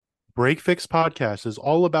Break Fix Podcast is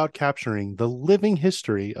all about capturing the living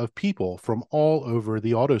history of people from all over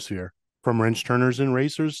the autosphere, from wrench turners and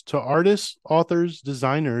racers to artists, authors,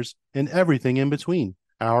 designers, and everything in between.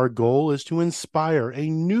 Our goal is to inspire a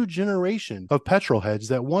new generation of petrol heads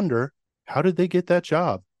that wonder, how did they get that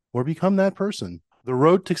job or become that person? The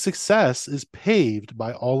road to success is paved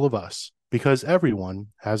by all of us because everyone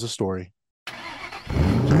has a story.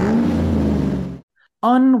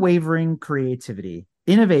 Unwavering creativity,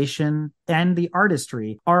 innovation, and the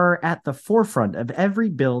artistry are at the forefront of every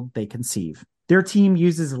build they conceive. Their team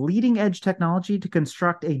uses leading edge technology to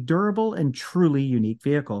construct a durable and truly unique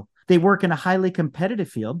vehicle. They work in a highly competitive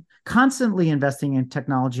field, constantly investing in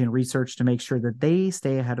technology and research to make sure that they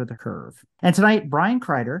stay ahead of the curve. And tonight, Brian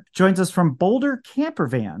Crider joins us from Boulder Camper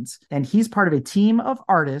Vans, and he's part of a team of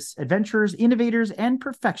artists, adventurers, innovators, and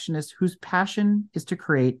perfectionists whose passion is to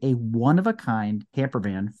create a one-of-a-kind camper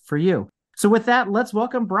van for you. So with that, let's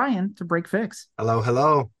welcome Brian to Break Fix. Hello,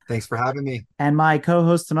 hello. Thanks for having me. And my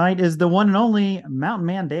co-host tonight is the one and only Mountain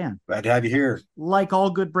Man Dan. Glad to have you here. Like all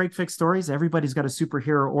good break fix stories, everybody's got a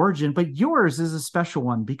superhero origin, but yours is a special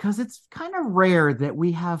one because it's kind of rare that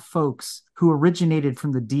we have folks who originated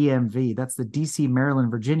from the DMV, that's the DC, Maryland,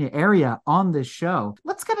 Virginia area, on this show.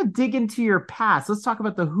 Let's kind of dig into your past. Let's talk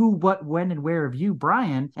about the who, what, when, and where of you,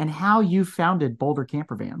 Brian, and how you founded Boulder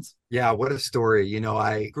Camper Vans. Yeah, what a story.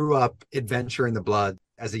 I grew up adventure in the blood.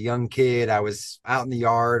 As a young kid, I was out in the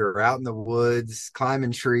yard or out in the woods,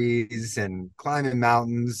 climbing trees and climbing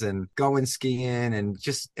mountains and going skiing and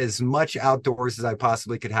just as much outdoors as I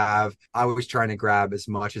possibly could have. I was trying to grab as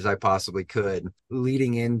much as I possibly could.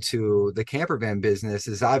 Leading into the camper van business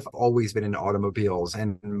is I've always been into automobiles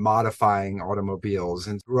and modifying automobiles,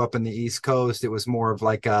 and grew up in the East Coast. It was more of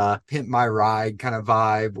like a pimp my ride kind of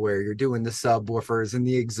vibe where you're doing the subwoofers and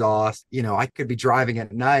the exhaust. I could be driving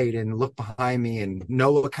at night and look behind me and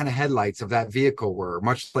know what kind of headlights of that vehicle were,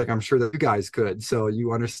 much like I'm sure that you guys could. So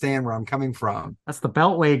you understand where I'm coming from. That's the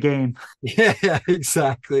Beltway game. Yeah,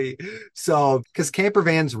 exactly. So, because camper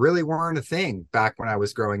vans really weren't a thing back when I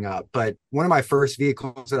was growing up. But one of my first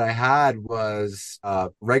vehicles that I had was a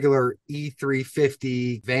regular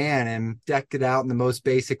E350 van, and decked it out in the most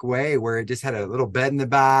basic way, where it just had a little bed in the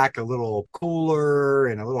back, a little cooler,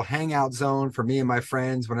 and a little hangout zone for me and my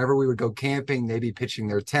friends. Whenever we would go camping, they'd be pitching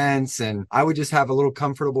their tents, and I would just have a little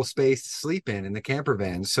comfortable space to sleep in the camper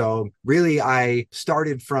van. So really, I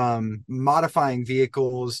started from modifying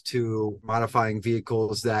vehicles to modifying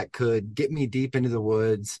vehicles that could get me deep into the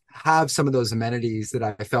woods, have some of those amenities that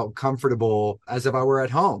I felt comfortable as if I were at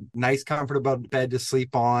home. Nice, comfortable bed to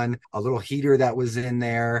sleep on, a little heater that was in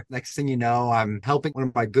there. Next thing you know, I'm helping one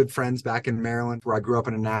of my good friends back in Maryland, where I grew up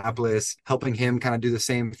in Annapolis, helping him kind of do the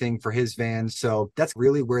same thing for his van. So that's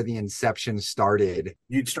really where the inception started.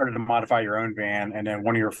 You'd started to modify your own van, and then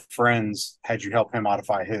one of your friends had you help him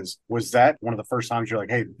modify his. Was that one of the first times you're like,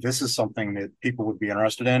 hey, this is something that people would be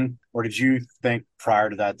interested in? Or did you think prior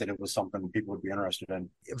to that it was something people would be interested in?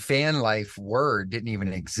 Van life word didn't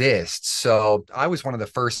even exist. So I was one of the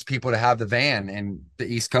first people to have the van in the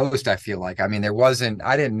East Coast, I feel like. I mean,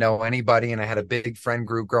 I didn't know anybody, and I had a big friend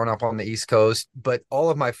group growing up on the East Coast, but all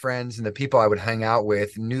of my friends and the people I would hang out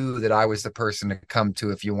with knew that I was the person to come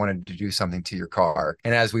to if you wanted to do something to your car.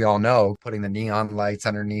 And as we all know, putting the neon lights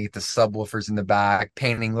underneath, the subwoofers in the back,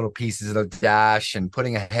 painting little pieces of the dash and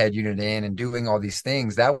putting a head unit in and doing all these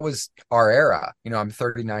things, that was our era. I'm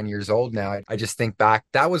 39 years old now. I just think back,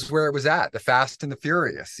 that was where it was at, the Fast and the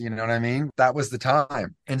Furious. You know what I mean? That was the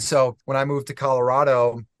time. And so when I moved to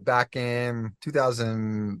Colorado back in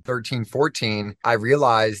 2013, 14, I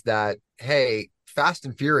realized that, hey, Fast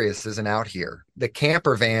and Furious isn't out here. The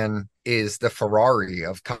camper van is the Ferrari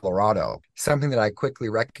of Colorado. Something that I quickly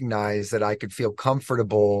recognized that I could feel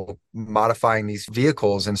comfortable modifying these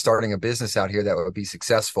vehicles and starting a business out here that would be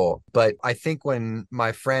successful. But I think when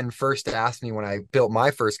my friend first asked me when I built my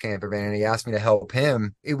first camper van and he asked me to help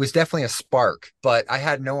him, it was definitely a spark. But I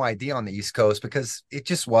had no idea on the East Coast because it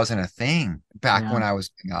just wasn't a thing back when I was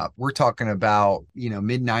growing up. We're talking about,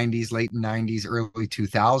 mid 90s, late 90s, early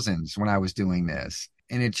 2000s when I was doing this.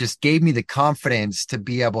 And it just gave me the confidence to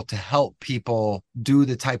be able to help people do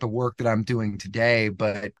the type of work that I'm doing today.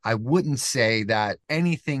 But I wouldn't say that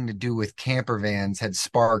anything to do with camper vans had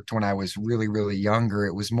sparked when I was really, really younger.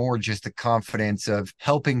 It was more just the confidence of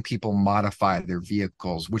helping people modify their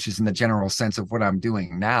vehicles, which is in the general sense of what I'm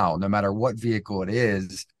doing now. No matter what vehicle it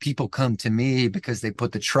is, people come to me because they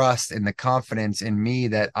put the trust and the confidence in me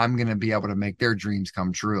that I'm going to be able to make their dreams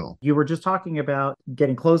come true. You were just talking about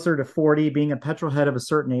getting closer to 40, being a petrol head of a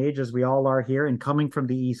certain age, as we all are here, and coming from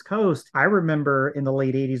the East Coast. I remember remember in the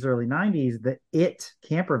late 80s, early 90s, the it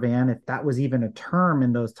camper van, if that was even a term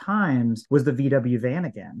in those times, was the VW van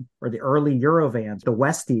again, or the early Euro vans, the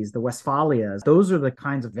Westies, the Westphalias. Those are the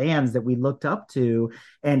kinds of vans that we looked up to.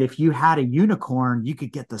 And if you had a unicorn, you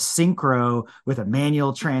could get the Synchro with a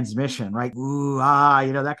manual transmission, right? Ooh,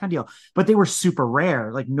 that kind of deal. But they were super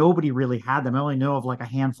rare. Like nobody really had them. I only know of like a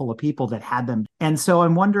handful of people that had them. And so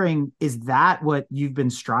I'm wondering, is that what you've been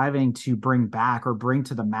striving to bring back or bring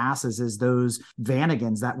to the masses, is those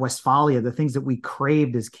Vanagons, that Westphalia, the things that we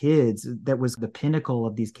craved as kids, that was the pinnacle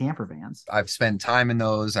of these camper vans? I've spent time in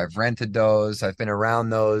those. I've rented those. I've been around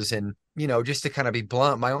those. And, just to kind of be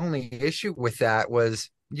blunt, my only issue with that was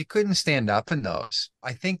you couldn't stand up in those.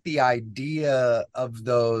 I think the idea of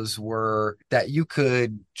those were that you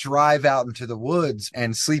could drive out into the woods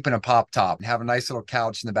and sleep in a pop top and have a nice little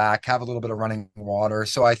couch in the back, have a little bit of running water.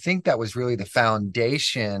 So I think that was really the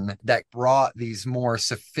foundation that brought these more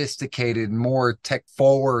sophisticated, more tech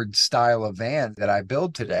forward style of vans that I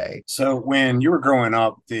build today. So when you were growing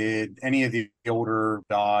up, did any of the older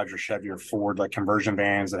Dodge or Chevy or Ford like conversion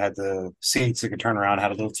vans that had the seats that could turn around,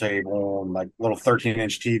 had a little table and like little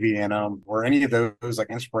 13-inch TV in them, were any of those like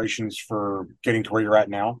inspirations for getting to where you're at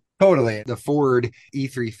now? Totally. The Ford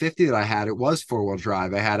E350 that I had, it was four-wheel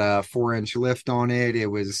drive. I had a 4-inch lift on it. It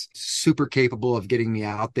was super capable of getting me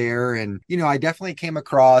out there. And, I definitely came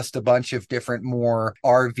across a bunch of different more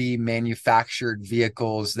RV manufactured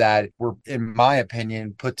vehicles that were, in my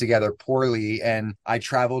opinion, put together poorly. And I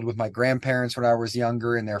traveled with my grandparents when I was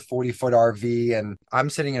younger in their 40-foot RV. And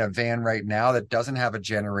I'm sitting in a van right now that doesn't have a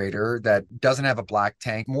generator, that doesn't have a black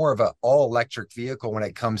tank, more of an all-electric vehicle when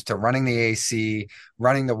it comes to running the AC,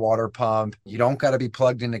 running the water pump. You don't got to be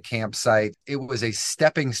plugged into campsite. It was a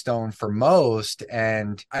stepping stone for most.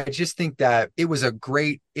 And I just think that it was a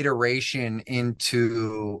great iteration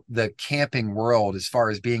into the camping world as far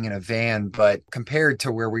as being in a van. But compared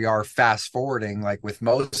to where we are fast forwarding, like with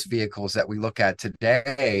most vehicles that we look at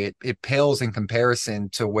today, it pales in comparison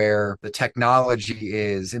to where the technology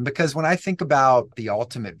is. And because when I think about the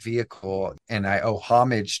ultimate vehicle, and I owe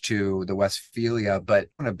homage to the Westphalia, but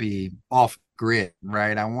I want to be off grid,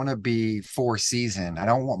 right? I want to be 4 season. I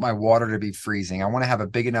don't want my water to be freezing. I want to have a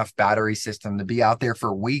big enough battery system to be out there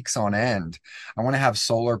for weeks on end. I want to have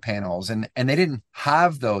solar panels, and they didn't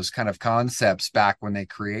have those kind of concepts back when they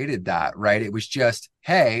created that, right? It was just,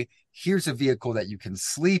 hey, here's a vehicle that you can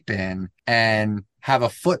sleep in and have a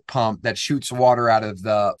foot pump that shoots water out of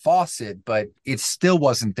the faucet, but it still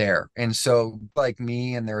wasn't there. And so like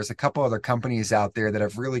me, and there's a couple other companies out there that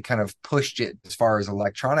have really kind of pushed it as far as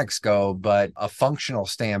electronics go, but a functional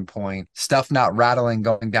standpoint, stuff not rattling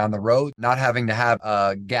going down the road, not having to have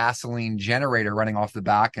a gasoline generator running off the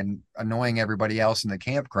back and annoying everybody else in the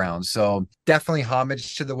campground. So definitely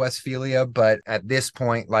homage to the Westphalia, but at this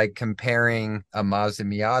point, like comparing a Mazda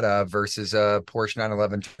Miata versus a Porsche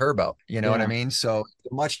 911 Turbo, you know what I mean? So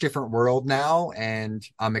a much different world now. And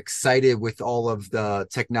I'm excited with all of the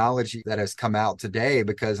technology that has come out today,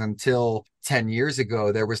 because until 10 years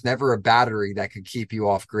ago, there was never a battery that could keep you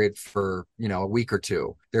off grid for, a week or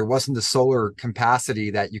two. There wasn't the solar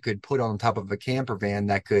capacity that you could put on top of a camper van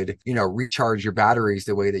that could, recharge your batteries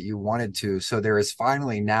the way that you wanted to. So there is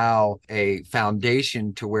finally now a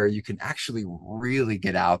foundation to where you can actually really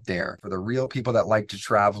get out there for the real people that like to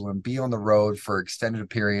travel and be on the road for extended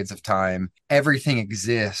periods of time. Everything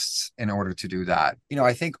exists in order to do that.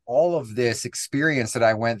 I think all of this experience that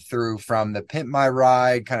I went through, from the Pimp My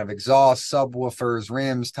Ride, kind of exhaust, subwoofers,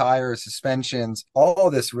 rims, tires, suspensions, all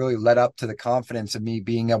of this really led up to the confidence of me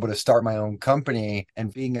being able to start my own company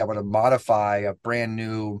and being able to modify a brand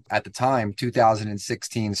new, at the time,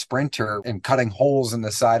 2016 Sprinter and cutting holes in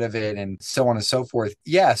the side of it and so on and so forth.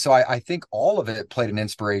 Yeah, so I think all of it played an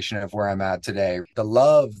inspiration of where I'm at today. The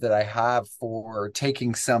love that I have for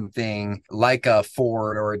taking something like a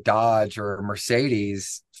Ford or a Dodge or a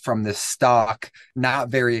Mercedes from the stock, not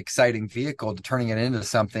very exciting vehicle, to turning it into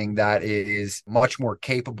something that is much more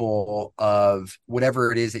capable of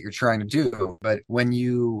whatever it is that you're trying to do. But when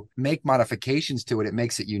you make modifications to it, it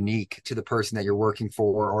makes it unique to the person that you're working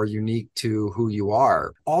for, or unique to who you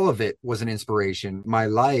are. All of it was an inspiration. My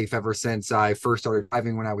life, ever since I first started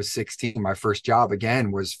driving when I was 16, my first job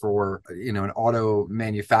again was for, an auto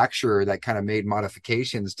manufacturer that kind of made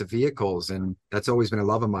modifications to vehicles. And that's always been a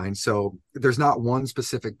love of mine. So there's not one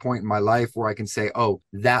specific specific point in my life where I can say, oh,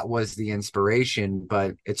 that was the inspiration,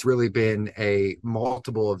 but it's really been a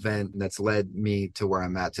multiple event that's led me to where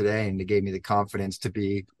I'm at today, and it gave me the confidence to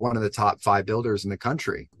be one of the top 5 builders in the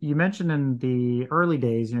country. You mentioned in the early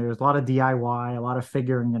days, there's a lot of DIY, a lot of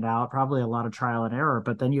figuring it out, probably a lot of trial and error,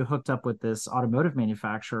 but then you hooked up with this automotive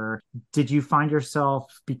manufacturer. Did you find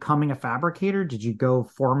yourself becoming a fabricator? Did you go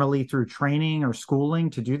formally through training or schooling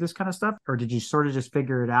to do this kind of stuff? Or did you sort of just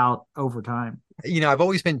figure it out over time? I've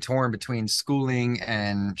always been torn between schooling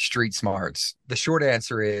and street smarts. The short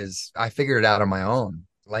answer is I figured it out on my own,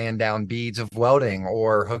 laying down beads of welding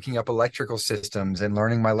or hooking up electrical systems and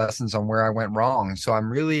learning my lessons on where I went wrong. So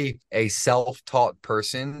I'm really a self-taught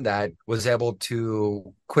person that was able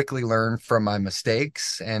to quickly learn from my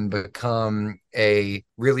mistakes and become a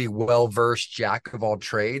really well-versed jack of all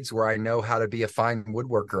trades, where I know how to be a fine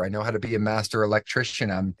woodworker. I know how to be a master electrician.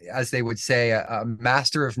 I'm, as they would say, a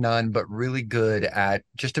master of none, but really good at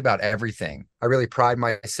just about everything. I really pride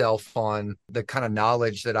myself on the kind of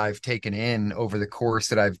knowledge that I've taken in over the course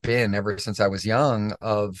that I've been ever since I was young,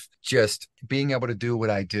 of just being able to do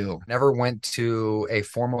what I do. Never went to a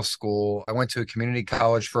formal school. I went to a community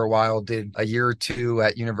college for a while, did a year or two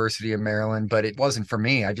at University of Maryland, but it wasn't for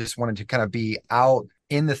me. I just wanted to kind of be out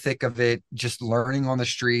in the thick of it, just learning on the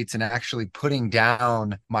streets and actually putting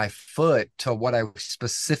down my foot to what I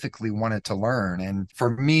specifically wanted to learn. And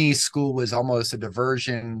for me, school was almost a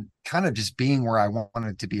diversion, kind of just being where I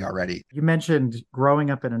wanted to be already. You mentioned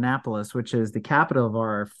growing up in Annapolis, which is the capital of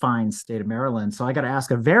our fine state of Maryland. So I got to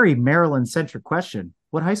ask a very Maryland centric question.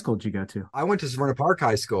 What high school did you go to? I went to Severna Park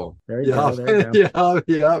High School. There you go. There you go.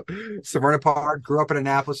 Yeah. Severna Park, grew up in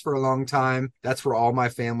Annapolis for a long time. That's where all my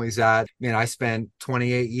family's at. Man, I spent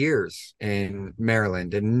 28 years in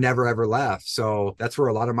Maryland and never ever left. So that's where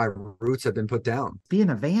a lot of my roots have been put down. Being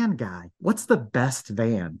a van guy, what's the best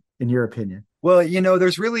van in your opinion? Well,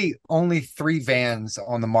 there's really only 3 vans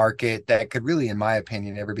on the market that could really, in my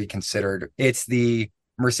opinion, ever be considered. It's the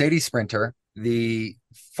Mercedes Sprinter, the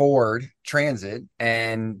Ford Transit,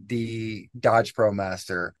 and the Dodge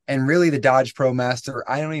ProMaster. And really, the Dodge ProMaster,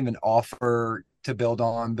 I don't even offer to build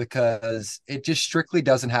on because it just strictly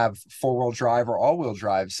doesn't have 4-wheel drive or all-wheel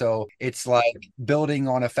drive. So it's like building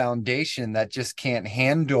on a foundation that just can't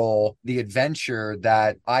handle the adventure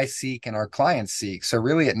that I seek and our clients seek. So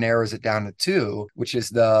really it narrows it down to 2, which is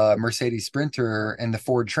the Mercedes Sprinter and the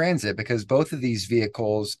Ford Transit, because both of these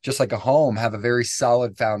vehicles, just like a home, have a very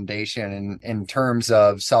solid foundation. And in terms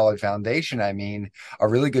of solid foundation, I mean a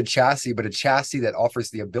really good chassis, but a chassis that offers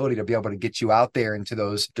the ability to be able to get you out there into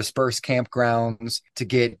those dispersed campgrounds, to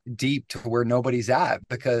get deep to where nobody's at,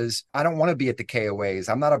 because I don't want to be at the KOAs.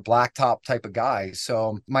 I'm not a blacktop type of guy.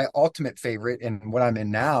 So my ultimate favorite, and what I'm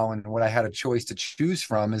in now and what I had a choice to choose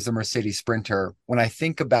from, is the Mercedes Sprinter. When I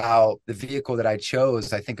think about the vehicle that I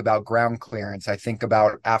chose, I think about ground clearance. I think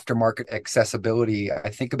about aftermarket accessibility. I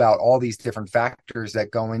think about all these different factors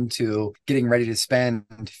that go into getting ready to spend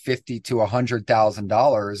 $50,000 to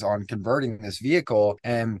 $100,000 on converting this vehicle.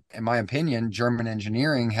 And in my opinion, German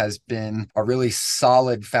engineering has been a really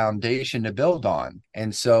solid foundation to build on.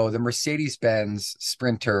 And so the Mercedes-Benz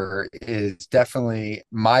Sprinter is definitely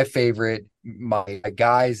my favorite, my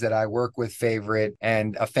guys that I work with favorite,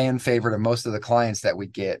 and a fan favorite of most of the clients that we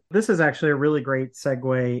get. This is actually a really great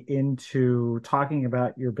segue into talking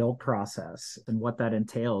about your build process and what that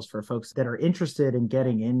entails for folks that are interested in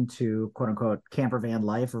getting into quote unquote camper van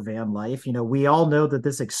life or van life. We all know that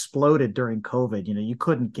this exploded during COVID. You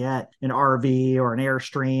couldn't get an RV or an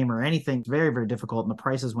Airstream or anything. Very, very difficult. And the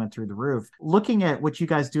prices went through the roof. Looking at what you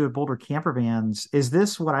guys do at Boulder Camper Vans, is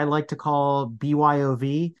this what I like to call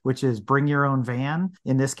BYOV, which is bring your own van,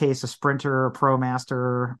 in this case a Sprinter, a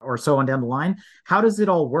ProMaster, or so on down the line? How does it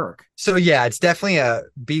all work? So yeah, it's definitely a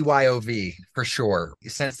BYOV for sure.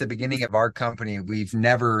 Since the beginning of our company, we've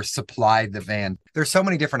never supplied the van. There's so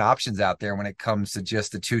many different options out there when it comes to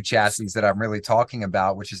just the 2 chassis that I'm really talking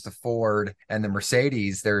about, which is the Ford and the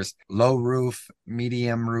Mercedes. There's low roof,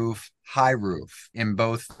 medium roof, high roof in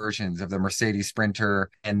both versions of the Mercedes Sprinter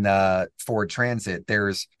and the Ford Transit.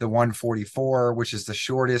 There's the 144, which is the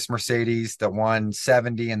shortest Mercedes, the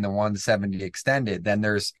 170 and the 170 extended. Then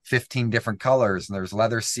there's 15 different colors, and there's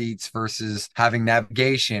leather seats versus having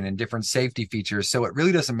navigation and different safety features. So it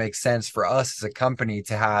really doesn't make sense for us as a company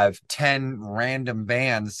to have 10 random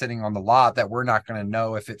vans sitting on the lot that we're not going to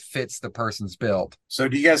know if it fits the person's build. So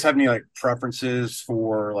do you guys have any preferences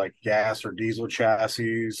for gas or diesel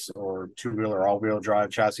chassis, or for two-wheel or all-wheel drive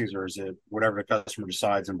chassis, or is it whatever the customer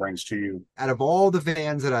decides and brings to you? Out of all the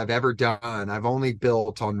vans that I've ever done, I've only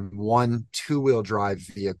built on one two-wheel drive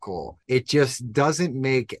vehicle. It just doesn't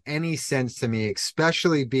make any sense to me,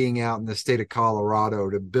 especially being out in the state of Colorado,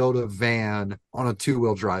 to build a van on a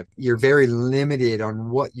two-wheel drive. You're very limited on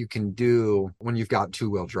what you can do when you've got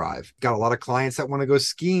two-wheel drive. Got a lot of clients that want to go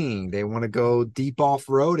skiing. They want to go deep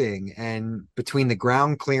off-roading. And between the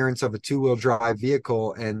ground clearance of a two-wheel drive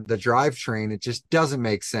vehicle and the drivetrain, it just doesn't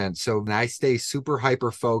make sense. So I stay super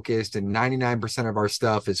hyper-focused, and 99% of our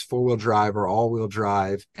stuff is four-wheel drive or all-wheel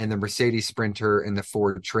drive, and the Mercedes Sprinter and the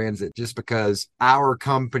Ford Transit, just because our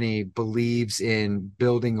company believes in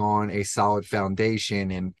building on a solid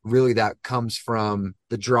foundation. And really that comes from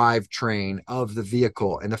the drivetrain of the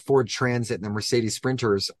vehicle. And the Ford Transit and the Mercedes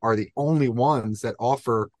Sprinters are the only ones that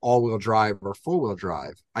offer all-wheel drive or four-wheel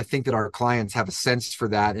drive. I think that our clients have a sense for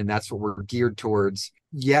that, and that's what we're geared towards.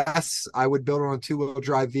 Yes, I would build on a two-wheel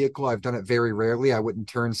drive vehicle. I've done it very rarely. I wouldn't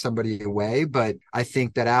turn somebody away, but I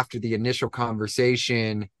think that after the initial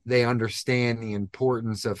conversation, they understand the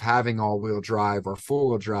importance of having all-wheel drive or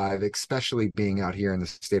four-wheel drive, especially being out here in the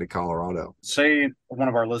state of Colorado. Say one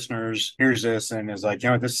of our listeners hears this and is like,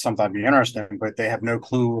 this is something I'd be interested in, but they have no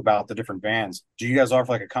clue about the different vans. Do you guys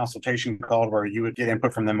offer like a consultation call where you would get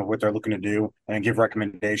input from them of what they're looking to do and give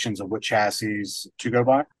recommendations of what chassis to go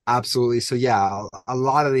by? Absolutely. So yeah, a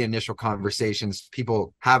lot of the initial conversations,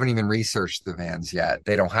 people haven't even researched the vans yet.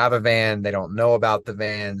 They don't have a van. They don't know about the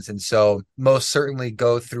vans. And so most certainly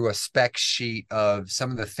go through a spec sheet of some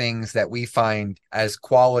of the things that we find as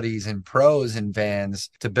qualities and pros in vans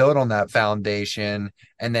to build on that foundation,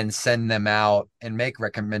 and then send them out and make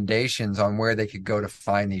recommendations on where they could go to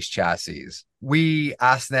find these chassis. We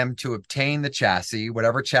ask them to obtain the chassis,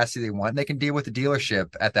 whatever chassis they want. They can deal with the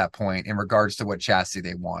dealership at that point in regards to what chassis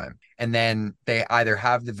they want. And then they either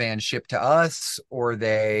have the van shipped to us, or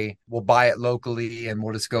they will buy it locally and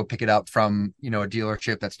we'll just go pick it up from, a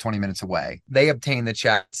dealership that's 20 minutes away. They obtain the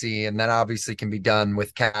chassis, and that obviously can be done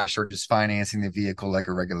with cash or just financing the vehicle like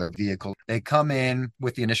a regular vehicle. They come in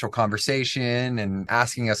with the initial conversation and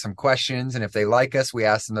asking us some questions. And if they like us, we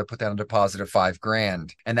ask them to put down a deposit of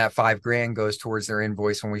 $5,000. And that $5,000 goes towards their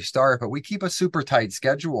invoice when we start. But we keep a super tight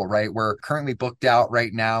schedule, right? We're currently booked out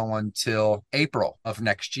right now until April of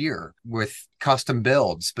next year with custom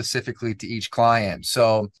builds specifically to each client.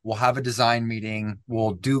 So we'll have a design meeting.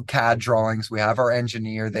 We'll do CAD drawings. We have our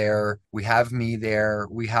engineer there. We have me there.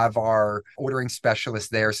 We have our ordering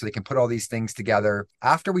specialist there, so they can put all these things together.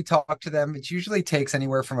 After we talk to them, it usually takes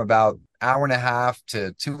anywhere from about hour and a half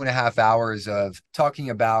to 2.5 hours of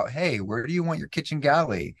talking about, hey, where do you want your kitchen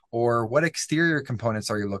galley? Or what exterior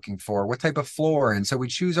components are you looking for? What type of floor? And so we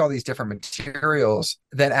choose all these different materials.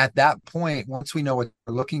 Then at that point, once we know what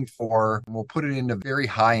we're looking for, we'll put it into very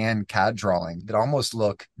high-end CAD drawing that almost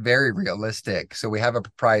look very realistic. So we have a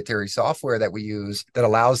proprietary software that we use that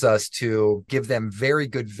allows us to give them very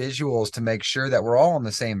good visuals to make sure that we're all on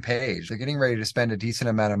the same page. They're getting ready to spend a decent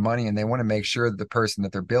amount of money, and they want to make sure that the person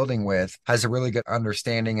that they're building with has a really good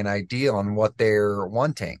understanding and idea on what they're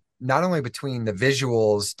wanting. Not only between the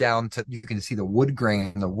visuals down to, you can see the wood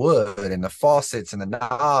grain and the wood and the faucets and the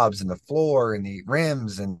knobs and the floor and the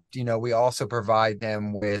rims. And, we also provide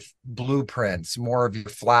them with blueprints, more of your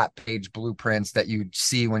flat page blueprints that you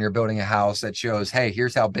see when you're building a house that shows, hey,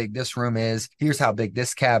 here's how big this room is. Here's how big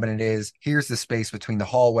this cabinet is. Here's the space between the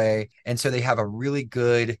hallway. And so they have a really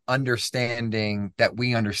good understanding that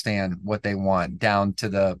we understand what they want down to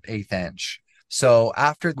the 1/8 inch. So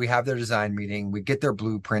after we have their design meeting, we get their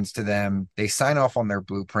blueprints to them, they sign off on their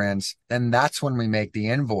blueprints, then that's when we make the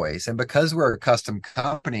invoice. And because we're a custom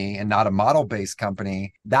company and not a model-based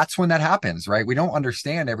company, that's when that happens, right? We don't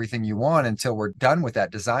understand everything you want until we're done with that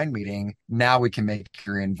design meeting. Now we can make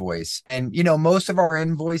your invoice. And, most of our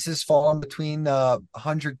invoices fall in between the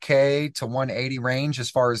 100K to 180 range as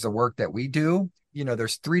far as the work that we do.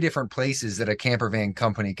 There's 3 different places that a camper van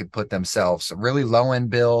company could put themselves: a really low end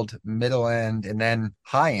build, middle end, and then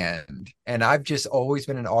high end. And I've just always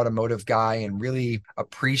been an automotive guy and really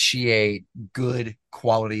appreciate good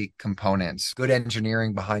quality components, good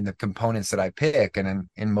engineering behind the components that I pick. And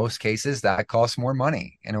in most cases, that costs more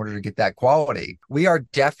money in order to get that quality. We are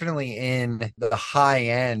definitely in the high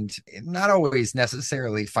end, not always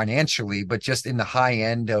necessarily financially, but just in the high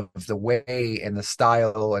end of the way and the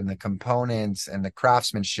style and the components and the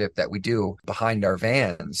craftsmanship that we do behind our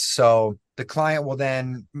vans. So the client will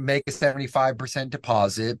then make a 75%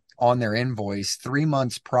 deposit on their invoice 3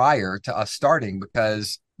 months prior to us starting,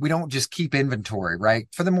 because we don't just keep inventory, right?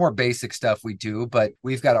 For the more basic stuff we do, but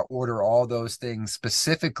we've got to order all those things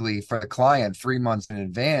specifically for the client 3 months in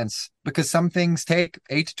advance because some things take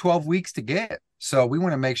 8 to 12 weeks to get. So we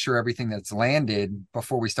want to make sure everything that's landed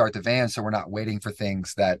before we start the van, so we're not waiting for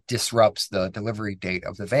things that disrupts the delivery date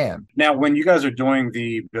of the van. Now, when you guys are doing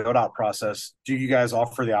the build out process, do you guys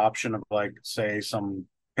offer the option of like, say, some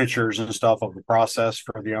pictures and stuff of the process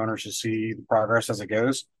for the owners to see the progress as it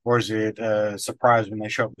goes? Or is it a surprise when they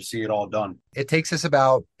show up to see it all done? It takes us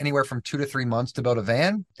about anywhere from 2 to 3 months to build a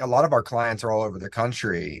van. A lot of our clients are all over the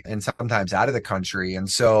country and sometimes out of the country. And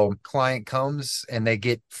so client comes and they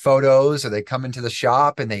get photos or they come into the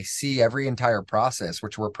shop and they see every entire process,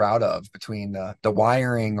 which we're proud of, between the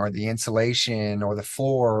wiring or the insulation or the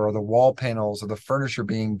floor or the wall panels or the furniture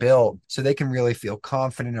being built. So they can really feel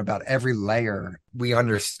confident about every layer. We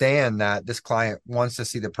understand that this client wants to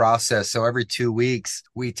see the process. So every 2 weeks,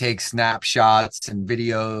 we take snapshots and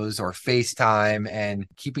videos or FaceTime and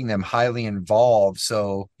keeping them highly involved.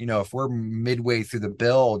 So, if we're midway through the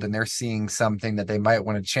build and they're seeing something that they might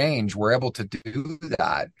want to change, we're able to do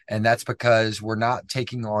that. And that's because we're not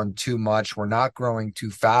taking on too much. We're not growing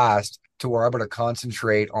too fast. So we're able to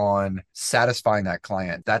concentrate on satisfying that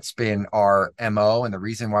client. That's been our MO, and the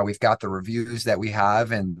reason why we've got the reviews that we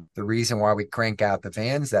have and the reason why we crank out the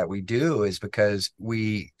vans that we do is because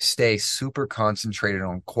we stay super concentrated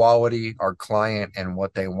on quality, our client and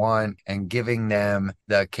what they want, and giving them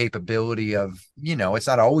the capability of, it's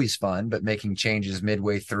not always fun, but making changes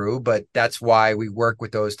midway through. But that's why we work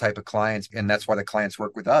with those type of clients. And that's why the clients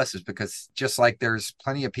work with us, is because just like there's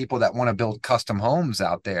plenty of people that want to build custom homes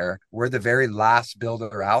out there, we're the very last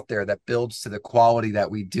builder out there that builds to the quality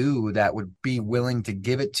that we do, that would be willing to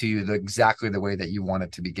give it to you exactly the way that you want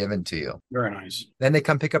it to be given to you. Very nice. Then they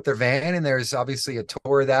come pick up their van and there's obviously a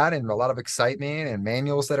tour of that and a lot of excitement and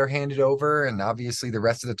manuals that are handed over and obviously the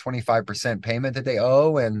rest of the 25% payment that they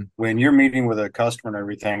owe. And when you're meeting with a customer and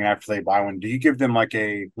everything after they buy one, do you give them like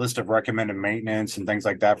a list of recommended maintenance and things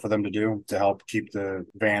like that for them to do to help keep the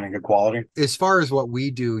van in good quality? As far as what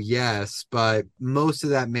we do, yes, but most of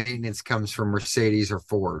that maintenance comes from Mercedes or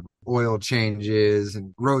Ford. Oil changes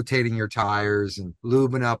and rotating your tires and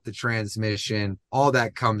lubing up the transmission, all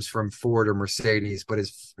that comes from Ford or Mercedes. But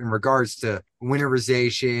as in regards to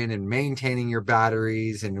winterization and maintaining your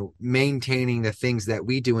batteries and maintaining the things that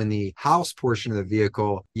we do in the house portion of the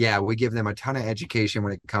vehicle, yeah, we give them a ton of education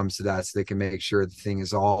when it comes to that so they can make sure the thing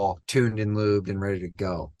is all tuned and lubed and ready to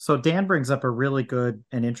go. So Dan brings up a really good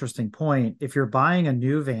and interesting point. If you're buying a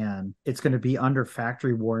new van, it's going to be under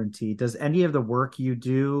factory warranty. Does any of the work you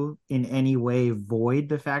do in any way void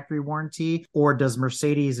the factory warranty, or does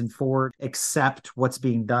Mercedes and Ford accept what's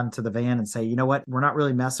being done to the van and say, you know what, we're not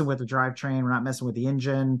really messing with the drivetrain, we're not messing with the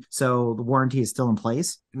engine, so the warranty is still in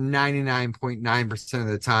place? 99.9% of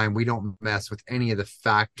the time, we don't mess with any of the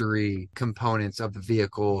factory components of the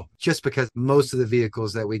vehicle, just because most of the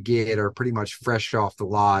vehicles that we get are pretty much fresh off the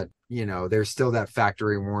lot. There's still that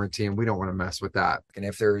factory warranty and we don't want to mess with that. And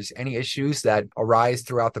if there's any issues that arise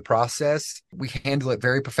throughout the process, we handle it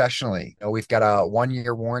very professionally. We've got a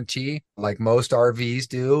 1-year warranty like most RVs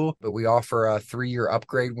do, but we offer a 3-year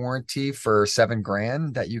upgrade warranty for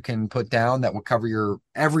 $7,000 that you can put down that will cover your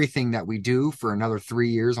everything that we do for another 3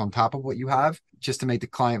 years on top of what you have, just to make the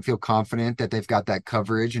client feel confident that they've got that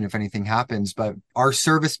coverage and if anything happens. But our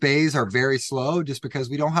service bays are very slow just because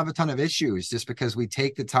we don't have a ton of issues, just because we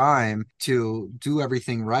take the time to do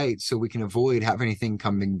everything right so we can avoid having anything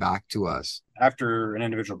coming back to us. After an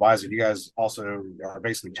individual buys it, you guys also are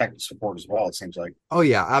basically tech support as well, it seems like. Oh,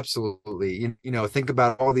 yeah, absolutely. Think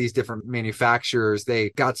about all these different manufacturers.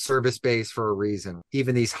 They got service base for a reason.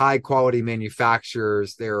 Even these high quality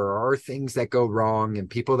manufacturers, there are things that go wrong and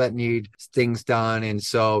people that need things done. And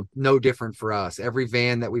so no different for us. Every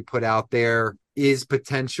van that we put out there is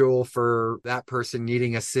potential for that person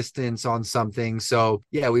needing assistance on something. So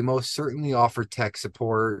yeah, we most certainly offer tech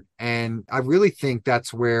support. And I really think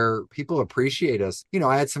that's where people appreciate us.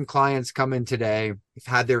 I had some clients come in today, they've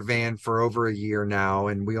had their van for over a year now,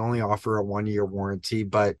 and we only offer a 1-year warranty,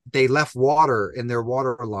 but they left water in their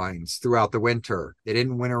water lines throughout the winter. They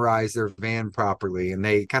didn't winterize their van properly, and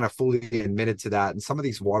they kind of fully admitted to that. And some of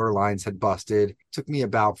these water lines had busted. It took me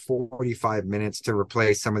about 45 minutes to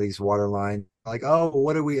replace some of these water lines. Like, oh,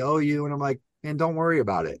 what do we owe you? And I'm like, man, don't worry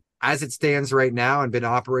about it. as it stands right now and been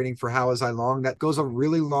operating for how is I long, that goes a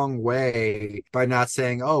really long way by not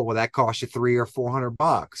saying, oh, well, that cost you $300 or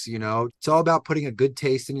 $400. It's all about putting a good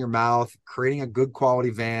taste in your mouth, creating a good quality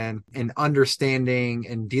van, and understanding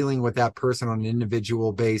and dealing with that person on an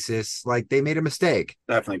individual basis. Like they made a mistake.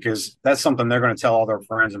 Definitely, because that's something they're going to tell all their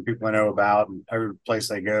friends and people they know about, and every place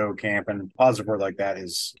they go camping. Positive word like that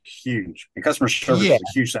is huge, and customer service Yeah. is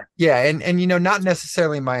a huge thing. Yeah, and not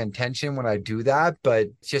necessarily my intention when I do that, but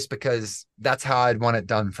just because that's how I'd want it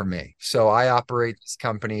done for me. So I operate this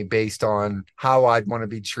company based on how I'd want to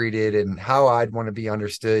be treated and how I'd want to be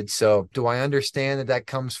understood. So do I understand that that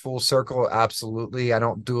comes full circle? Absolutely. I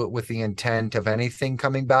don't do it with the intent of anything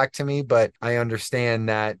coming back to me, but I understand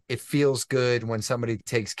that it feels good when somebody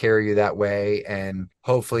takes care of you that way. And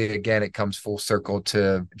hopefully, again, it comes full circle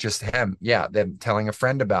to just them. Yeah, them telling a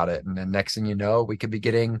friend about it. And then next thing you know, we could be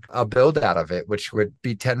getting a build out of it, which would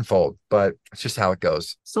be tenfold, but it's just how it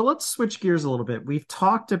goes. So let's switch gears a little bit. We've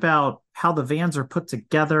talked about how the vans are put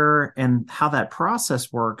together and how that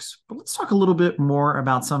process works, but let's talk a little bit more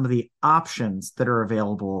about some of the options that are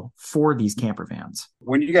available for these camper vans.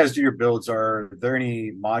 When you guys do your builds, are there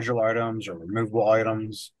any modular items or removable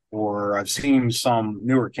items? Or I've seen some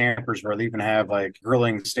newer campers where they even have like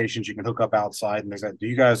grilling stations you can hook up outside and things like that. Do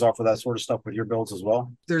you guys offer that sort of stuff with your builds as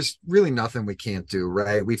well? There's really nothing we can't do,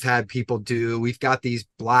 right? We've got these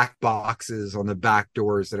black boxes on the back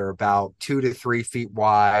doors that are about 2 to 3 feet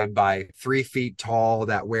wide by 3 feet tall,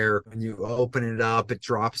 that where when you open it up, it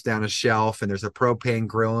drops down a shelf and there's a propane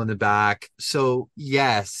grill in the back. So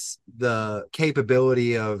yes, the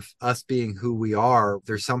capability of us being who we are, if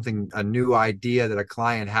there's a new idea that a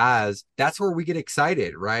client has, that's where we get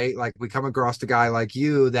excited, right? Like we come across a guy like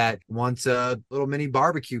you that wants a little mini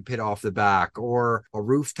barbecue pit off the back, or a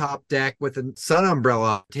rooftop deck with a sun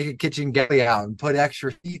umbrella, take a kitchen galley out and put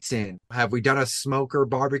extra seats in. Have we done a smoker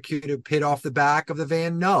barbecue pit off the back of the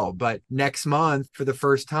van? No, but next month for the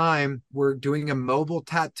first time, we're doing a mobile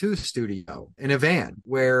tattoo studio in a van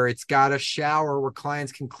where it's got a shower where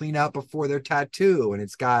clients can clean up before their tattoo, and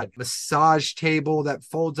it's got a massage table that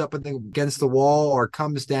folds up against the wall or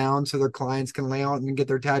comes down so their clients can lay on and get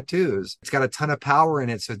their tattoos. It's got a ton of power in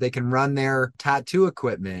it so they can run their tattoo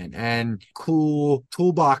equipment, and cool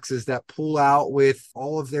toolboxes that pull out with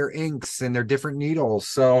all of their inks and their different needles.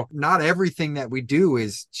 So not everything that we do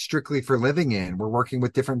is strictly for living in. We're working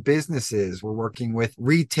with different businesses. We're working with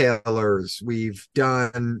retailers. We've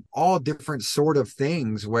done all different sort of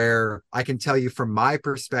things where I can tell you from my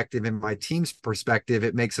perspective and my team's perspective,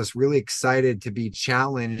 it makes us really excited to be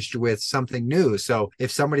challenged with something new. So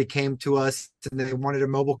if somebody came to us and they wanted a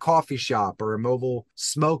mobile coffee shop or a mobile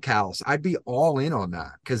smokehouse, I'd be all in on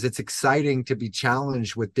that because it's exciting to be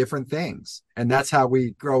challenged with different things. And that's how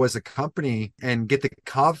we grow as a company and get the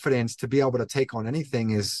confidence to be able to take on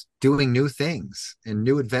anything, is doing new things and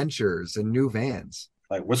new adventures and new vans.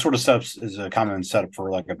 Like what sort of steps is a common setup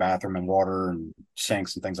for like a bathroom and water and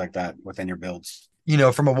sinks and things like that within your builds?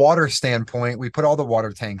 From a water standpoint, we put all the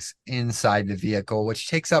water tanks inside the vehicle, which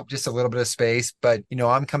takes up just a little bit of space. But,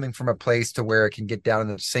 I'm coming from a place to where it can get down in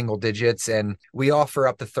the single digits, and we offer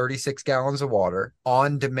up to 36 gallons of water,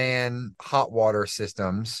 on demand hot water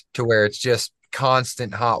systems to where it's just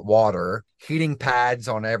constant hot water, heating pads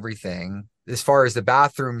on everything. As far as the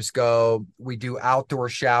bathrooms go, we do outdoor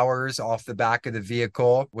showers off the back of the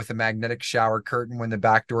vehicle with a magnetic shower curtain when the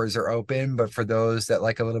back doors are open. But for those that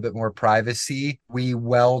like a little bit more privacy, we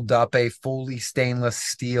weld up a fully stainless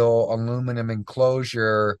steel aluminum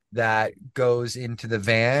enclosure that goes into the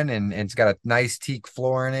van, and it's got a nice teak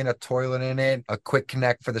floor in it, a toilet in it, a quick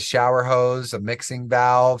connect for the shower hose, a mixing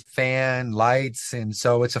valve, fan, lights. And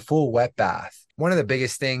so it's a full wet bath. One of the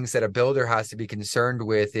biggest things that a builder has to be concerned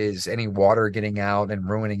with is any water getting out and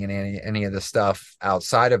ruining any of the stuff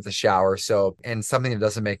outside of the shower. So, and something that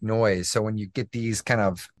doesn't make noise. So when you get these kind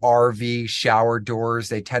of RV shower doors,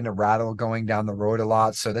 they tend to rattle going down the road a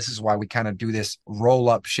lot. So this is why we kind of do this roll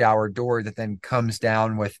up shower door that then comes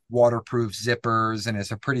down with waterproof zippers, and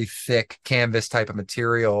it's a pretty thick canvas type of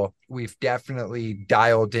material. We've definitely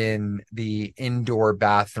dialed in the indoor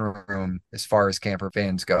bathroom as far as camper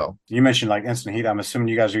vans go. You mentioned like instant heat. I'm assuming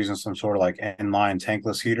you guys are using some sort of like inline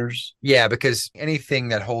tankless heaters. Yeah, because anything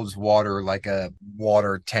that holds water, like a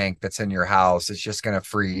water tank that's in your house, is just going to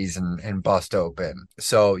freeze and bust open.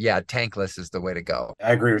 So yeah, tankless is the way to go.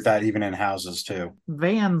 I agree with that, even in houses too.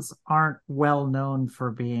 Vans aren't well known for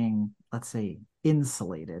being, let's say,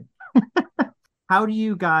 insulated. How do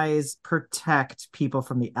you guys protect people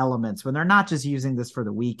from the elements when they're not just using this for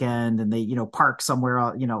the weekend and they, park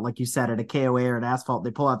somewhere, like you said, at a KOA or an asphalt,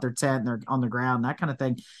 they pull out their tent and they're on the ground, that kind of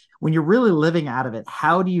thing. when you're really living out of it,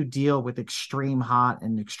 how do you deal with extreme hot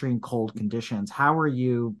and extreme cold conditions? How are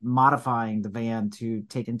you modifying the van to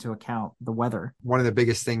take into account the weather? One of the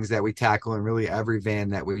biggest things that we tackle in really every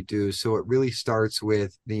van that we do. So it really starts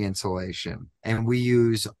with the insulation. And we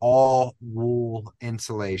use all wool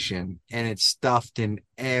insulation, and it's stuffed in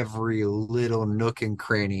every little nook and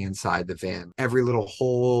cranny inside the van. Every little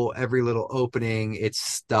hole, every little opening, it's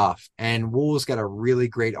stuffed. And wool's got a really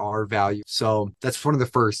great R value. So that's one of the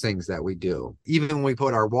first things that we do. Even when we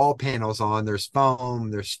put our wall panels on, there's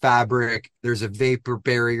foam, there's fabric, there's a vapor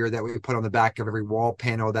barrier that we put on the back of every wall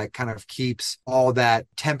panel that kind of keeps all that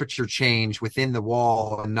temperature change within the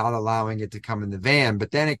wall and not allowing it to come in the van.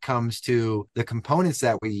 But then it comes to the components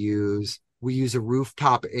that we use. We use a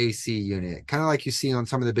rooftop AC unit, kind of like you see on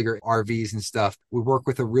some of the bigger RVs and stuff. We work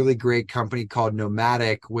with a really great company called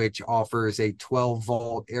Nomadic, which offers a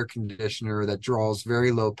 12-volt air conditioner that draws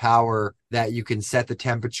very low power, that you can set the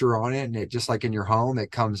temperature on it. And it, just like in your home,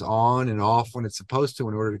 it comes on and off when it's supposed to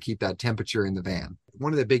in order to keep that temperature in the van.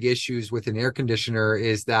 One of the big issues with an air conditioner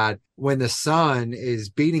is that when the sun is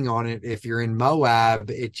beating on it, if you're in Moab,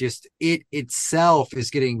 it itself is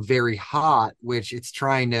getting very hot, which it's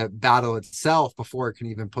trying to battle itself before it can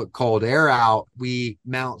even put cold air out. We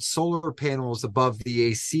mount solar panels above the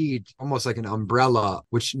AC, almost like an umbrella,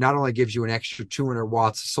 which not only gives you an extra 200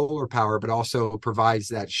 watts of solar power, but also provides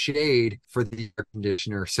that shade for the air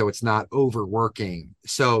conditioner so it's not overworking.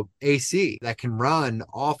 So AC that can run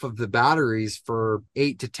off of the batteries for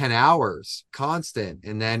 8 to 10 hours constant.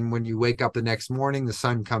 And then when you wake up the next morning, the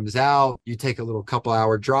sun comes out, you take a little couple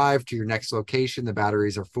hour drive to your next location, the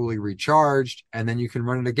batteries are fully recharged, and then you can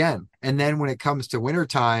run it again. And then when it comes to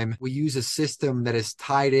wintertime, we use a system that is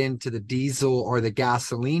tied into the diesel or the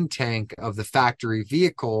gasoline tank of the factory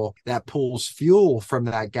vehicle that pulls fuel from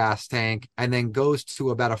that gas tank and then goes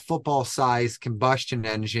to about a football sized combustion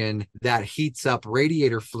engine that heats up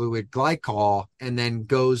radiator fluid, glycol, and then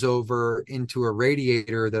goes over into a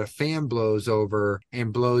radiator that a fan blows over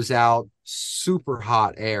and blows out super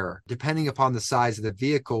hot air. Depending upon the size of the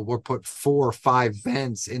vehicle, we'll put 4 or 5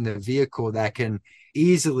 vents in the vehicle that can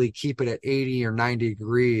easily keep it at 80 or 90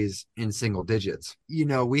 degrees in single digits. You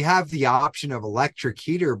know, we have the option of electric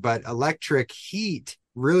heater, but electric heat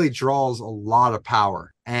really draws a lot of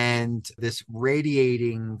power. And this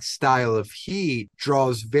radiating style of heat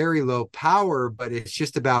draws very low power, but it's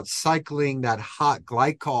just about cycling that hot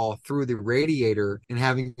glycol through the radiator and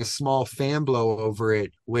having a small fan blow over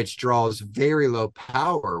it, which draws very low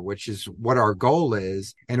power, which is what our goal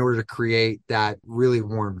is in order to create that really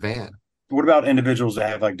warm van. What about individuals that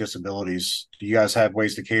have like disabilities? Do you guys have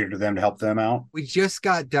ways to cater to them to help them out? We just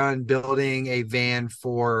got done building a van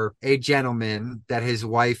for a gentleman that his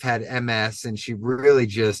wife had MS and she really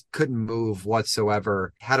just couldn't move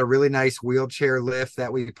whatsoever. Had a really nice wheelchair lift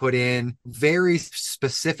that we put in, very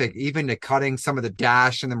specific, even to cutting some of the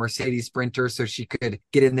dash in the Mercedes Sprinter so she could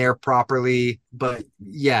get in there properly. But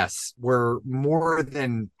yes, we're more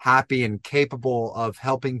than happy and capable of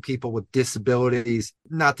helping people with disabilities.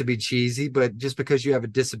 Not to be cheesy, but just because you have a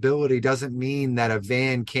disability doesn't mean that a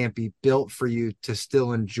van can't be built for you to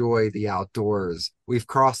still enjoy the outdoors. We've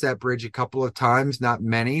crossed that bridge a couple of times, not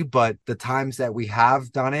many, but the times that we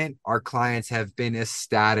have done it, our clients have been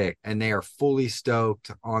ecstatic and they are fully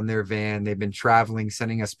stoked on their van. They've been traveling,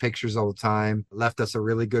 sending us pictures all the time, left us a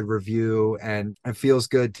really good review, and it feels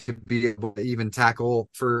good to be able to even tackle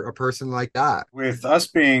for a person like that. With us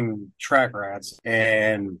being track rats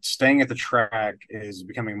and staying at the track is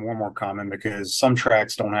becoming more and more common because some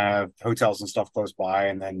tracks don't have hotels and stuff close by.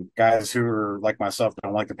 And then guys who are like myself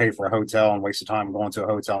don't like to pay for a hotel and waste of time going to a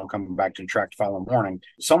hotel and coming back to the track the following morning.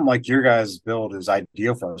 Something like your guys' build is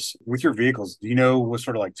ideal for us. With your vehicles, do you know what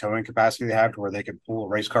sort of like towing capacity they have to where they can pull a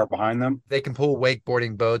race car behind them? They can pull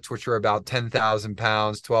wakeboarding boats, which are about 10,000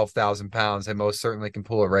 pounds, 12,000 pounds. They most certainly can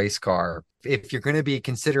pull a race car. If you're going to be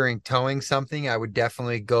considering towing something, I would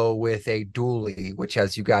definitely go with a dually, which,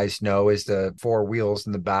 as you guys know, is the 4 wheels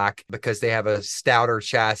in the back because they have a stouter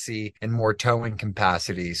chassis and more towing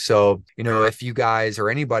capacity. So, you know, if you guys or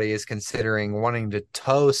anybody is considering wanting to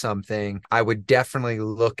tow something, I would definitely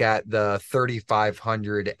look at the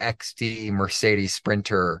 3500 XD Mercedes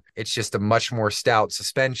Sprinter. It's just a much more stout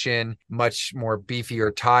suspension, much more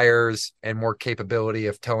beefier tires, and more capability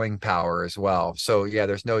of towing power as well. So, yeah,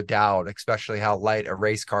 there's no doubt, especially especially how light a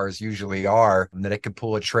race cars usually are, and that it could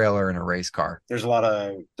pull a trailer in a race car. There's a lot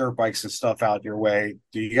of dirt bikes and stuff out your way.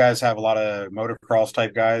 Do you guys have a lot of motocross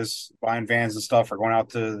type guys buying vans and stuff or going out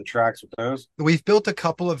to the tracks with those? We've built a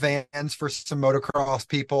couple of vans for some motocross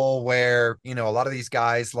people where, you know, a lot of these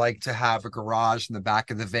guys like to have a garage in the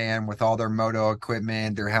back of the van with all their moto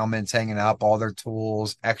equipment, their helmets hanging up, all their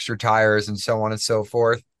tools, extra tires, and so on and so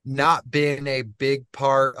forth. Not been a big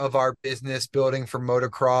part of our business building for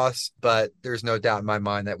motocross, but there's no doubt in my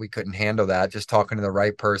mind that we couldn't handle that. Just talking to the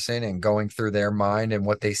right person and going through their mind and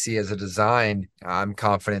what they see as a design, I'm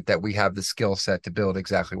confident that we have the skill set to build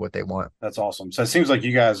exactly what they want. That's awesome. So it seems like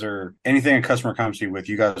you guys are, anything a customer comes to you with,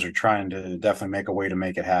 you guys are trying to definitely make a way to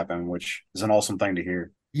make it happen, which is an awesome thing to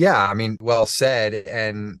hear. Yeah, I mean, well said.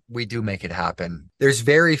 And we do make it happen. There's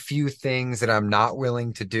very few things that I'm not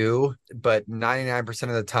willing to do, but 99%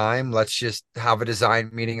 of the time, let's just have a design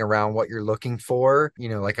meeting around what you're looking for. You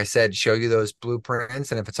know, like I said, show you those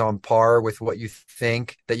blueprints. And if it's on par with what you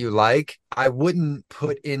think that you like, I wouldn't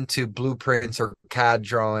put into blueprints or CAD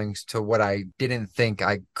drawings to what I didn't think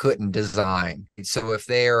I couldn't design. So if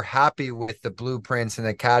they are happy with the blueprints and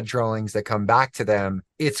the CAD drawings that come back to them,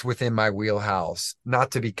 it's within my wheelhouse.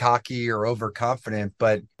 Not to be cocky or overconfident,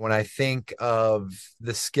 but when I think of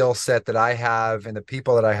the skill set that I have and the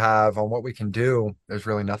people that I have on what we can do, there's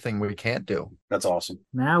really nothing we can't do. That's awesome.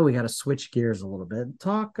 Now we got to switch gears a little bit and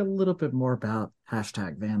talk a little bit more about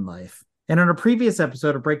hashtag van life. And in a previous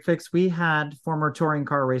episode of Break Fix, we had former touring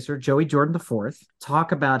car racer Joey Jordan IV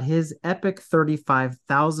talk about his epic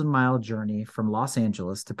 35,000-mile journey from Los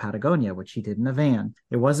Angeles to Patagonia, which he did in a van.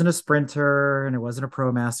 It wasn't a Sprinter, and it wasn't a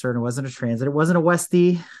ProMaster, and it wasn't a Transit. It wasn't a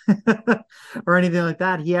Westie or anything like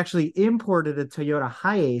that. He actually imported a Toyota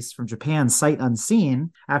Hiace from Japan, sight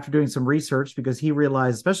unseen, after doing some research, because he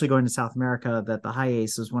realized, especially going to South America, that the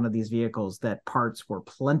Hiace is one of these vehicles that parts were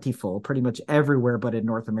plentiful pretty much everywhere but in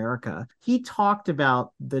North America. He talked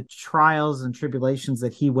about the trials and tribulations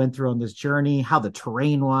that he went through on this journey, how the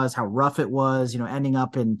terrain was, how rough it was, ending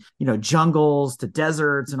up in, jungles to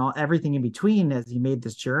deserts and everything in between as he made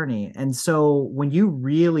this journey. And so when you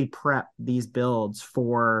really prep these builds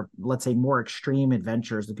for, let's say, more extreme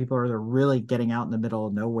adventures, the people are really getting out in the middle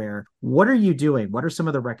of nowhere, what are you doing? What are some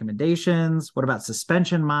of the recommendations? What about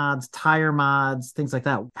suspension mods, tire mods, things like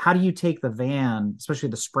that? How do you take the van, especially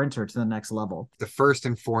the Sprinter, to the next level? The first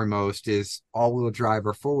and foremost is all-wheel drive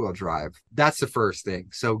or four-wheel drive. That's the first thing.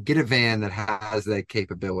 So get a van that has that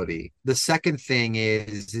capability. The second thing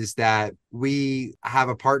is that we have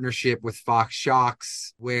a partnership with Fox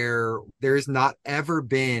Shocks where there's not ever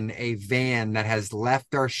been a van that has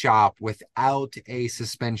left our shop without a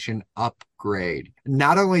suspension upgrade.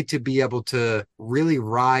 Not only to be able to really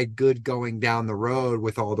ride good going down the road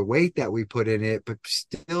with all the weight that we put in it, but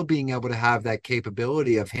still being able to have that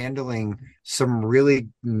capability of handling some really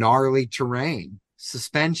gnarly terrain.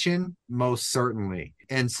 Suspension, most certainly.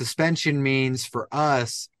 And suspension means for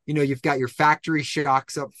us, you've got your factory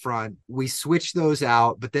shocks up front. We switch those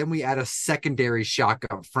out, but then we add a secondary shock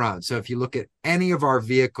up front. So if you look at any of our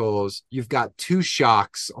vehicles, you've got two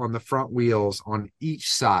shocks on the front wheels on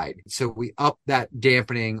each side. So we up that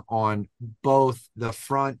dampening on both the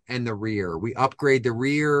front and the rear. We upgrade the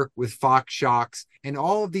rear with Fox shocks, and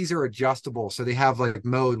all of these are adjustable. So they have like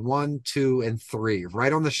mode 1, 2, and 3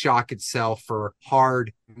 right on the shock itself for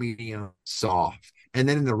hard, medium, soft. And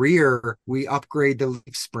then in the rear, we upgrade the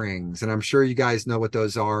leaf springs. And I'm sure you guys know what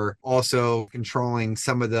those are. Also controlling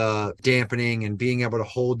some of the dampening and being able to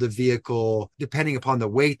hold the vehicle, depending upon the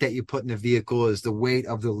weight that you put in the vehicle, is the weight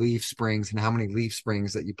of the leaf springs and how many leaf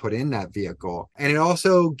springs that you put in that vehicle. And it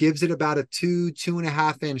also gives it about a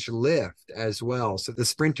 2.5 inch lift as well. So the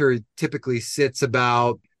Sprinter typically sits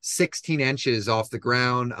about 16 inches off the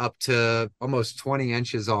ground up to almost 20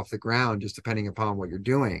 inches off the ground, just depending upon what you're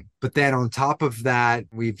doing. But then on top of that,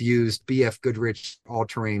 we've used BF Goodrich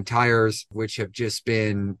all-terrain tires, which have just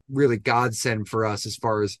been really godsend for us as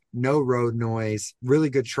far as no road noise, really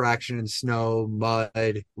good traction in snow,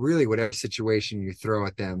 mud, really whatever situation you throw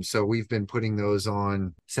at them. So we've been putting those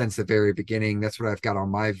on since the very beginning. That's what I've got on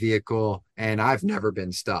my vehicle, and I've never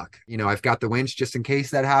been stuck. I've got the winch just in case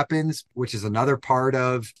that happens, which is another part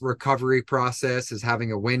of recovery process, is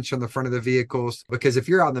having a winch on the front of the vehicles, because if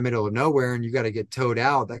you're out in the middle of nowhere and you got to get towed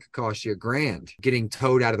out, that could cost you $1,000 getting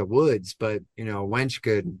towed out of the woods. But a winch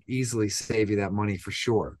could easily save you that money for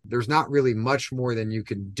sure. There's not really much more than you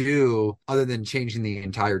can do other than changing the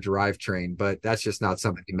entire drivetrain, but that's just not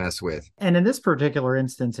something you mess with. And in this particular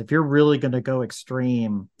instance, if you're really going to go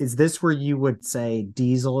extreme, is this where you would say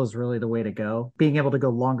diesel is really the way to go? Being able to go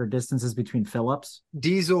longer distances between fill-ups?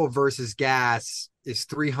 Diesel versus gas, is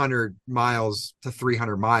 300 miles to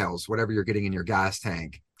 300 miles, whatever you're getting in your gas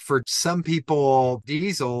tank. For some people,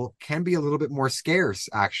 diesel can be a little bit more scarce,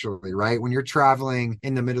 actually, right? When you're traveling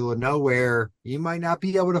in the middle of nowhere, you might not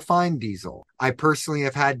be able to find diesel. I personally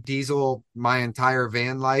have had diesel my entire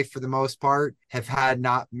van life for the most part, have had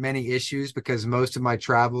not many issues because most of my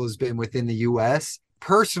travel has been within the US.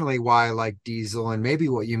 Personally, why I like diesel, and maybe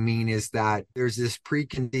what you mean is that there's this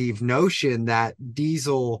preconceived notion that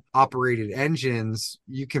diesel operated engines,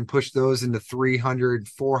 you can push those into 300,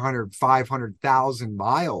 400, 500,000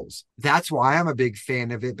 miles. That's why I'm a big fan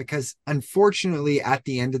of it, because unfortunately, at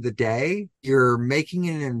the end of the day, you're making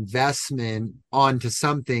an investment onto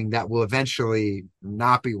something that will eventually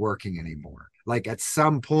not be working anymore. Like at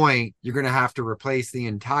some point, you're going to have to replace the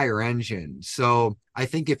entire engine. So I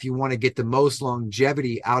think if you want to get the most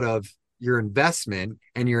longevity out of your investment,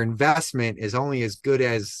 and your investment is only as good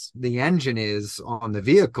as the engine is on the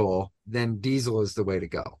vehicle, then diesel is the way to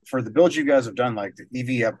go. For the builds you guys have done, like the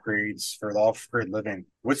EV upgrades for the off-grid living,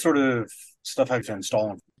 what sort of stuff have you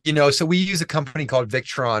installed? So we use a company called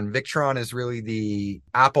Victron. Victron is really the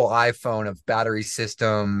Apple iPhone of battery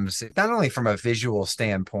systems, not only from a visual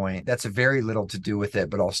standpoint, that's very little to do with it,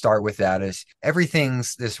 but I'll start with that is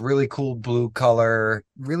everything's this really cool blue color,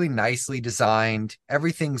 really nicely designed.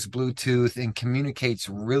 Everything's Bluetooth and communicates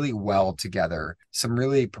really well together. Some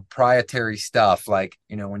really proprietary stuff like,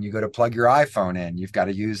 when you go to plug your iPhone in, you've got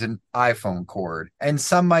to use an iPhone cord. And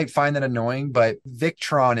some might find that annoying, but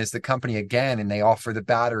Victron is the company again, and they offer the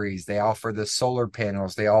batteries, they offer the solar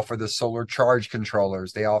panels, they offer the solar charge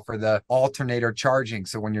controllers, they offer the alternator charging.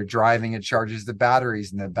 So when you're driving, it charges the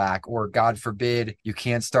batteries in the back, or God forbid, you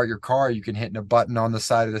can't start your car, you can hit a button on the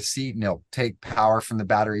side of the seat and it'll take power from the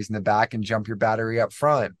batteries in the back and jump your battery up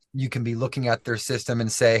front. You can be looking at their system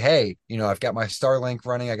and say, hey, I've got my Starlink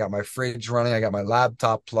running, I got my fridge running, I got my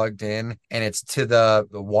laptop plugged in, and it's to the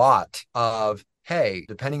watt of, hey,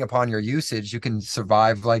 depending upon your usage, you can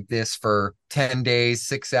survive like this for 10 days,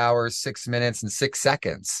 6 hours, 6 minutes, and 6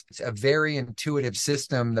 seconds. It's a very intuitive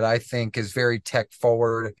system that I think is very tech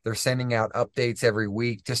forward. They're sending out updates every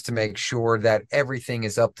week just to make sure that everything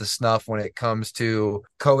is up to snuff when it comes to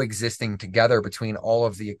coexisting together between all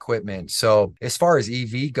of the equipment. So as far as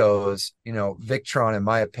EV goes, Victron, in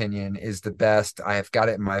my opinion, is the best. I have got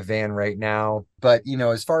it in my van right now. But,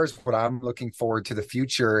 as far as what I'm looking forward to the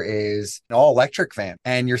future is an all electric van.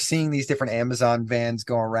 And you're seeing these different Amazon vans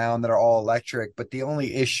go around that are all electric. But the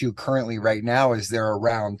only issue currently right now is they're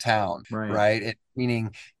around town, right?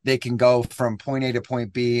 Meaning they can go from point A to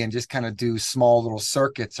point B and just kind of do small little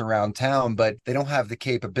circuits around town, but they don't have the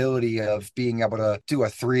capability of being able to do a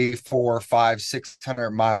 3, 4, 5,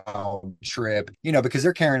 600-mile trip, because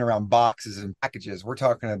they're carrying around boxes and packages. We're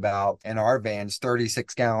talking about in our vans,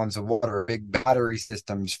 36 gallons of water, big battery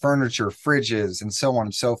systems, furniture, fridges, and so on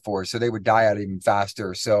and so forth. So they would die out even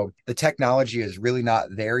faster. So the technology is really not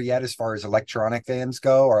there yet as far as electronic vans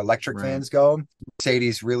go or electric vans go.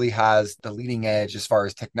 Mercedes really has the leading edge as far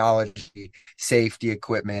as technology, safety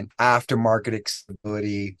equipment, aftermarket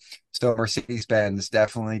accessibility. So Mercedes-Benz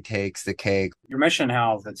definitely takes the cake. You mentioned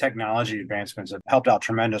how the technology advancements have helped out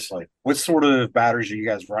tremendously. What sort of batteries are you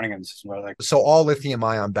guys running in this? So all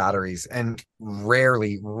lithium-ion batteries, and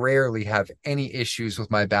rarely have any issues with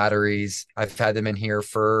my batteries. I've had them in here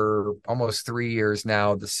for almost 3 years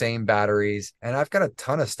now, the same batteries, and I've got a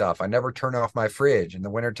ton of stuff. I never turn off my fridge. In the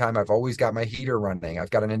wintertime, I've always got my heater running. I've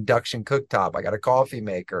got an induction cooktop. I got a coffee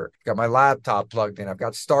maker. I've got my laptop plugged in. I've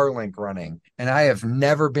got Starlink running. And I have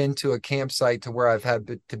never been to a campsite to where I've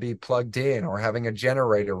had to be plugged in or having a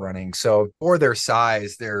generator running. So for their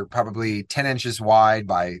size, they're probably 10 inches wide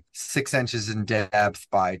by 6 inches in depth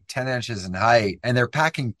by 10 inches in height. And they're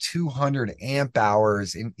packing 200 amp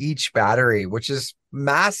hours in each battery, which is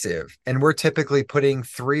massive. And we're typically putting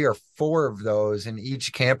 3 or 4 of those in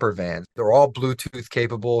each camper van. They're all Bluetooth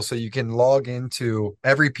capable, so you can log into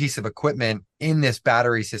every piece of equipment in this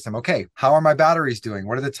battery system. Okay, how are my batteries doing?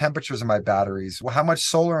 What are the temperatures of my batteries? Well, how much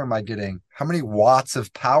solar am I getting? How many watts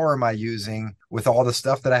of power am I using with all the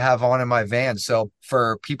stuff that I have on in my van? So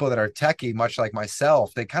for people that are techie, much like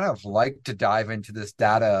myself, they kind of like to dive into this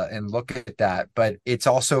data and look at that. But it's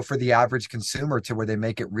also for the average consumer to where they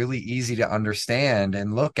make it really easy to understand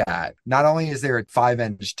and look at. Not only is there a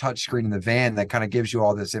 5-inch touchscreen in the van that kind of gives you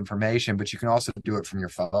all this information, but you can also do it from your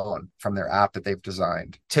phone, from their app that they've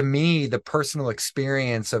designed. To me, the personal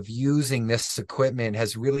experience of using this equipment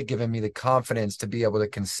has really given me the confidence to be able to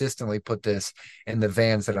consistently put emphasis in the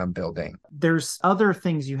vans that I'm building. There's other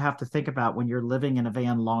things you have to think about when you're living in a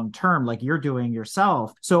van long term, like you're doing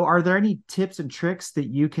yourself. So, are there any tips and tricks that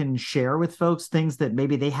you can share with folks, things that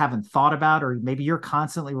maybe they haven't thought about, or maybe you're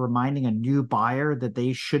constantly reminding a new buyer that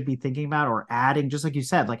they should be thinking about, or adding, just like you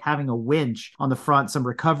said, like having a winch on the front, some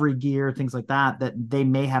recovery gear, things like that, that they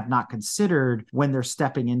may have not considered when they're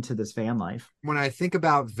stepping into this van life? When I think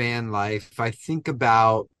about van life, I think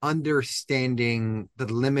about understanding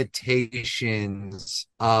the limitations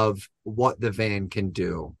of what the van can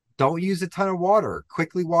do. Don't use a ton of water.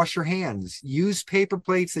 Quickly wash your hands. Use paper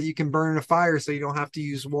plates that you can burn in a fire so you don't have to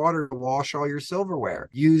use water to wash all your silverware.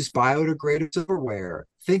 Use biodegradable silverware.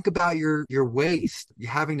 Think about your waste.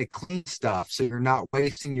 You're having to clean stuff so you're not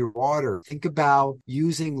wasting your water. Think about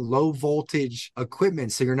using low voltage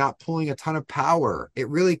equipment so you're not pulling a ton of power. It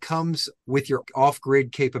really comes with your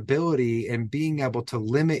off-grid capability and being able to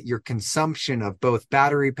limit your consumption of both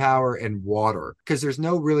battery power and water, because there's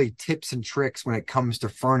no really tips and tricks when it comes to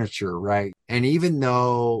furniture, right? And even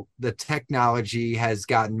though the technology has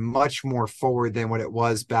gotten much more forward than what it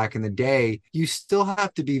was back in the day, you still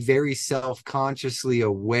have to be very self-consciously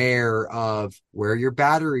aware of where your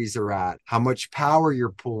batteries are at, how much power you're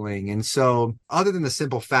pulling. And so, other than the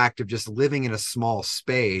simple fact of just living in a small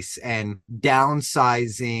space and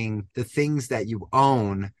downsizing the things that you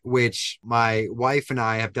own, which my wife and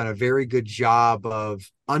I have done a very good job of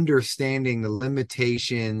understanding the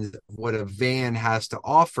limitations of what a van has to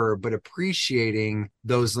offer, but appreciating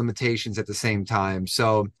those limitations at the same time.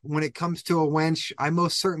 So when it comes to a winch, I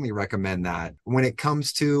most certainly recommend that. When it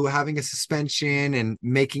comes to having a suspension and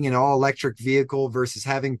making an all-electric vehicle versus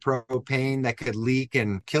having propane that could leak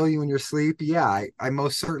and kill you in your sleep, yeah, I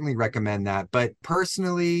most certainly recommend that. But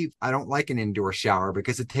personally, I don't like an indoor shower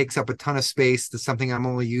because it takes up a ton of space to something I'm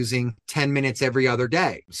only using 10 minutes every other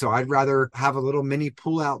day. So I'd rather have a little mini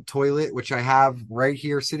pull out toilet, which I have right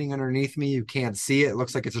here sitting underneath me. You can't see it. It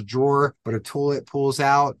looks like it's a drawer, but a toilet pulls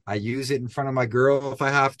out. I use it in front of my girl if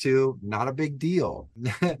I have to. Not a big deal.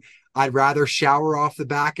 I'd rather shower off the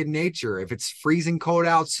back in nature. If it's freezing cold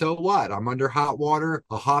out, so what? I'm under hot water.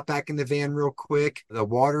 I'll hop back in the van real quick. The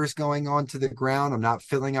water's going onto the ground. I'm not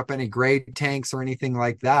filling up any grade tanks or anything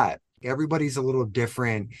like that. Everybody's a little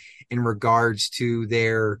different in regards to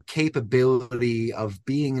their capability of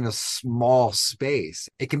being in a small space.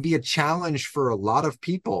 It can be a challenge for a lot of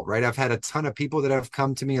people, right? I've had a ton of people that have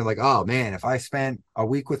come to me and like, oh man, if I spent a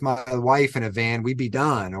week with my wife in a van, we'd be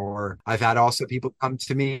done. Or I've had also people come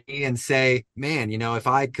to me and say, man, if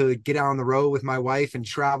I could get out on the road with my wife and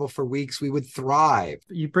travel for weeks, we would thrive.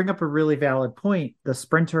 You bring up a really valid point. The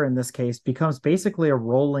Sprinter in this case becomes basically a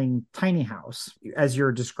rolling tiny house. As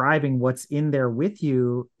you're describing what's in there with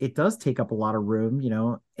you, it does take up a lot of room,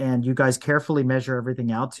 and you guys carefully measure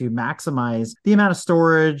everything out to maximize the amount of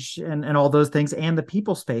storage and all those things and the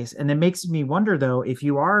people space. And it makes me wonder, though, if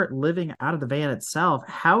you are living out of the van itself,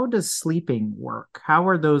 how does sleeping work? How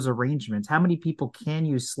are those arrangements? How many people can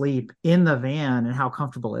you sleep in the van and how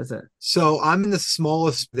comfortable is it? So I'm in the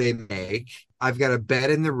smallest they make. I've got a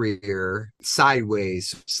bed in the rear,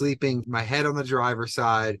 sideways, sleeping my head on the driver's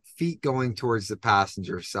side, feet going towards the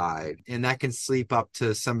passenger side. And that can sleep up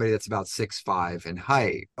to somebody that's about 6'5" in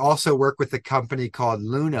height. Also work with a company called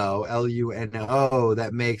Luno, Luno,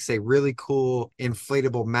 that makes a really cool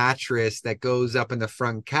inflatable mattress that goes up in the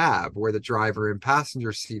front cab where the driver and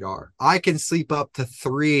passenger seat are. I can sleep up to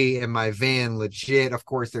 3 in my van, legit. Of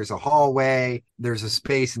course, there's a hallway. There's a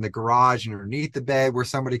space in the garage underneath the bed where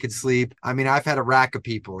somebody could sleep. I mean, I've had a rack of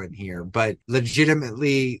people in here, but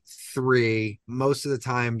legitimately 3, most of the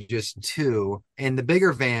time just 2. And the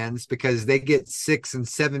bigger vans, because they get 6 and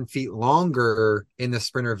 7 feet longer in the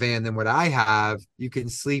Sprinter van than what I have, you can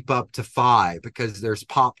sleep up to 5 because there's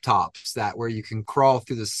pop tops that where you can crawl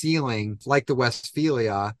through the ceiling like the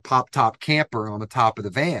Westphalia pop top camper on the top of the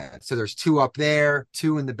van. So there's 2 up there,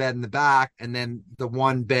 2 in the bed in the back, and then the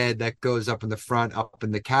 1 bed that goes up in the front, up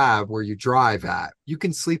in the cab where you drive at. You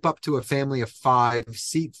can sleep up to a family of 5,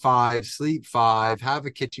 seat 5, sleep 5, have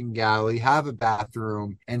a kitchen galley, have a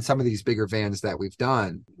bathroom, and some of these bigger vans that we've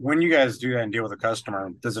done. When you guys do that and deal with a customer,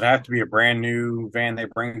 does it have to be a brand new van they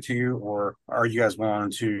bring to you, or are you guys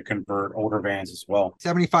willing to convert older vans as well?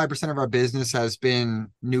 75% of our business has been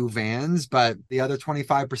new vans, but the other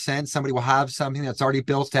 25%, somebody will have something that's already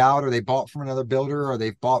built out, or they bought from another builder, or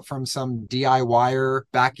they've bought from some DIYer,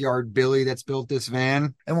 backyard Billy that's built this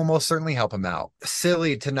van, and we'll most certainly help them out.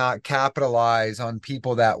 Silly to not capitalize on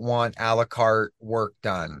people that want a la carte work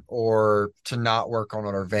done or to not work on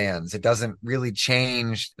our vans. It doesn't really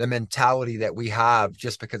change the mentality that we have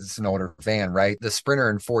just because it's an older van, right? The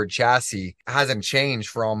Sprinter and Ford chassis hasn't changed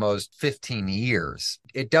for almost 15 years.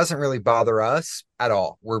 it doesn't really bother us at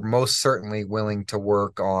all. We're most certainly willing to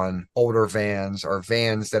work on older vans or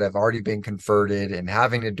vans that have already been converted and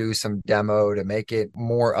having to do some demo to make it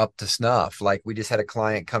more up to snuff. Like we just had a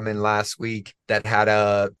client come in last week that had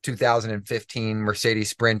a 2015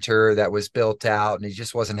 Mercedes Sprinter that was built out and he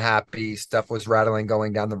just wasn't happy. Stuff was rattling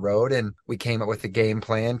going down the road. And we came up with a game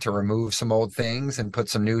plan to remove some old things and put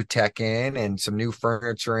some new tech in and some new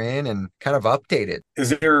furniture in and kind of update it. Is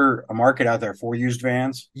there a market out there for used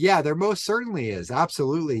vans? Yeah, there most certainly is.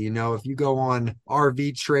 Absolutely. You know, if you go on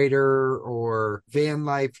RV Trader or Van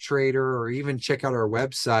Life Trader, or even check out our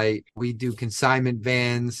website, we do consignment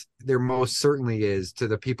vans. There most certainly is, to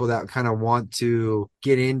the people that kind of want to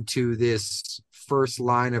get into this first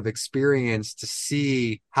line of experience to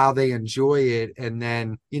see how they enjoy it. And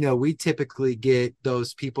then, you know, we typically get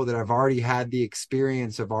those people that have already had the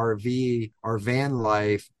experience of RV or van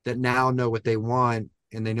life that now know what they want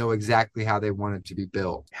and they know exactly how they want it to be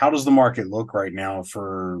built. How does the market look right now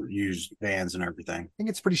for used vans and everything? I think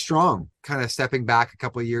it's pretty strong. Kind of stepping back a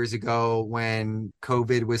couple of years ago when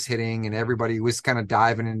COVID was hitting and everybody was kind of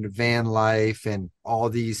diving into van life, and all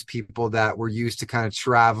these people that were used to kind of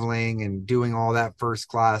traveling and doing all that first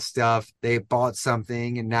class stuff, they bought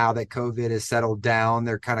something, and now that COVID has settled down,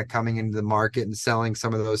 they're kind of coming into the market and selling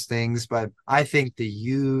some of those things. But I think the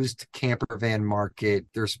used camper van market,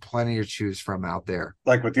 there's plenty to choose from out there.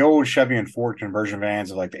 Like with the old Chevy and Ford conversion vans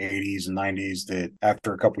of like the 80s and 90s that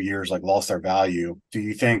after a couple years like lost their value, do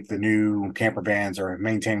you think the new camper vans are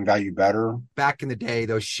maintaining value better? Back in the day,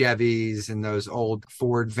 those Chevys and those old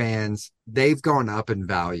Ford vans, they've gone up in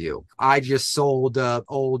value. I just sold a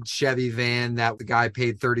old Chevy van that the guy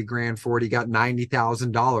paid 30 grand for it. He got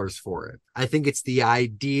 $90,000 for it. I think it's the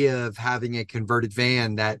idea of having a converted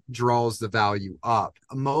van that draws the value up.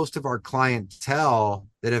 Most of our clientele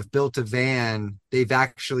that have built a van, they've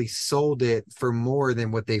actually sold it for more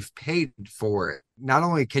than what they've paid for it. Not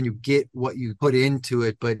only can you get what you put into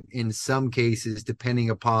it, but in some cases,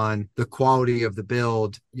 depending upon the quality of the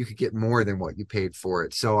build, you could get more than what you paid for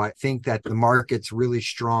it. So I think that the market's really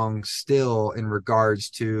strong still in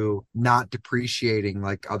regards to not depreciating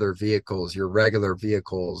like other vehicles, your regular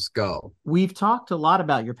vehicles go. We've talked a lot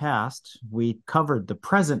about your past. We covered the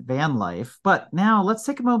present van life, but now let's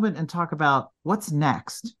take a moment and talk about what's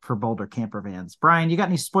next for Boulder Camper Vans. Brian, you got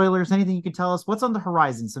any spoilers? Anything you can tell us? What's on the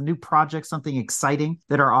horizon? Some new projects, something exciting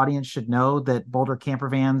that our audience should know that Boulder Camper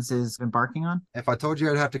Vans is embarking on? If I told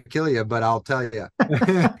you, I'd have to kill you, but I'll tell you.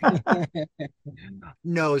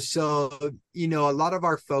 No, so, you know, a lot of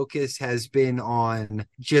our focus has been on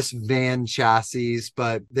just van chassis,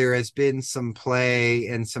 but there has been some play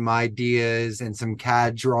and some ideas and some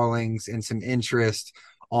CAD drawings and some interest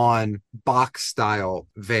on box style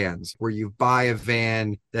vans, where you buy a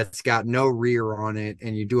van that's got no rear on it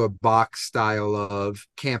and you do a box style of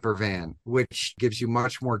camper van, which gives you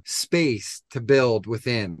much more space to build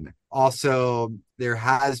within. Also, there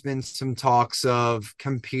has been some talks of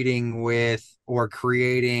competing with or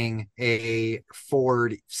creating a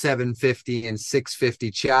Ford 750 and 650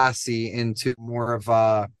 chassis into more of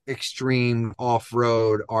a extreme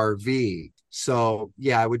off-road RV. So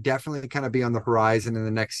yeah, I would definitely kind of be on the horizon in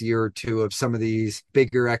the next year or two of some of these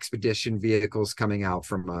bigger expedition vehicles coming out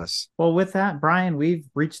from us. Well, with that, Brian, we've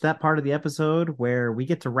reached that part of the episode where we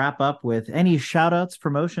get to wrap up with any shout outs,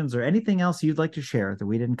 promotions, or anything else you'd like to share that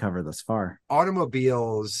we didn't cover thus far.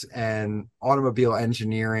 Automobiles and automobile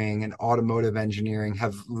engineering and automotive engineering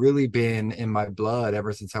have really been in my blood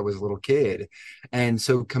ever since I was a little kid. And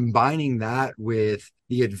so combining that with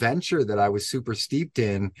the adventure that I was super steeped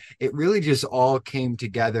in, it really just all came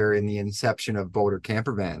together in the inception of Boulder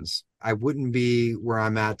Camper Vans. I wouldn't be where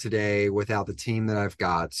I'm at today without the team that I've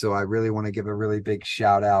got. So I really want to give a really big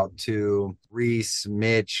shout out to Reese,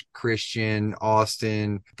 Mitch, Christian,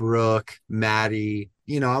 Austin, Brooke, Maddie.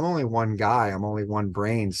 You know, I'm only one guy. I'm only one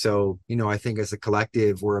brain. So, you know, I think as a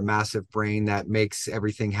collective, we're a massive brain that makes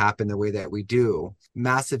everything happen the way that we do.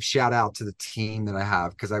 Massive shout out to the team that I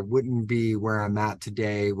have, because I wouldn't be where I'm at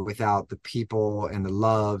today without the people and the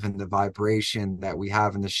love and the vibration that we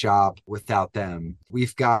have in the shop without them.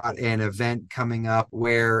 We've got an event coming up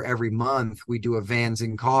where every month we do a Vans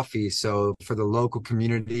and Coffee. So for the local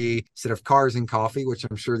community, instead of Cars and Coffee, which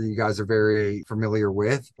I'm sure that you guys are very familiar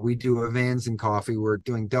with, we do a Vans and Coffee. We're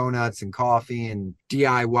doing donuts and coffee, and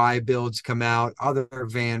DIY builds come out, other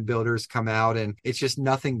van builders come out, and it's just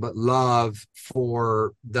nothing but love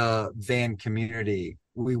for the van community.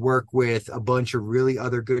 We work with a bunch of really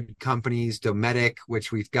other good companies, Dometic,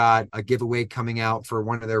 which we've got a giveaway coming out for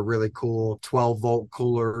one of their really cool 12-volt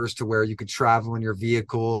coolers to where you could travel in your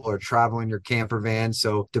vehicle or travel in your camper van.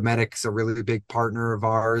 So Dometic's a really big partner of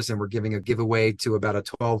ours, and we're giving a giveaway to about a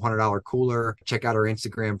 $1,200 cooler. Check out our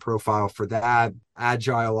Instagram profile for that.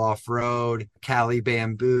 Agile Off-Road, Cali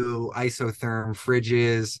Bamboo, Isotherm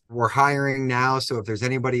fridges. We're hiring now, so if there's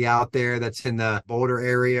anybody out there that's in the Boulder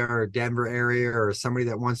area or Denver area or somebody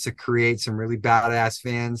that wants to create some really badass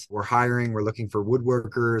fans, we're hiring. We're looking for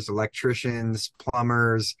woodworkers, electricians,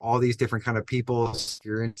 plumbers, all these different kind of people. If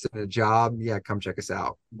you're interested in a job, yeah, come check us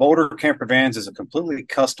out. Boulder Camper Vans is a completely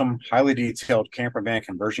custom, highly detailed camper van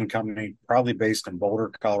conversion company, proudly based in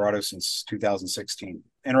Boulder, Colorado since 2016.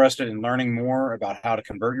 Interested in learning more about how to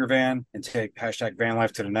convert your van and take hashtag van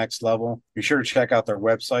life to the next level? Be sure to check out their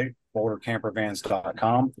website,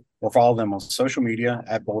 bouldercampervans.com, or follow them on social media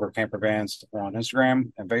at Boulder Camper Vans on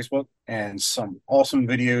Instagram and Facebook, and some awesome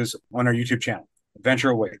videos on our YouTube channel.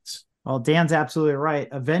 Adventure awaits. Well, Dan's absolutely right.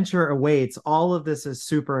 A venture awaits. All of this is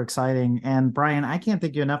super exciting. And Brian, I can't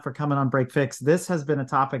thank you enough for coming on Break Fix. This has been a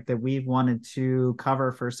topic that we've wanted to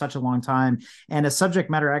cover for such a long time. And a subject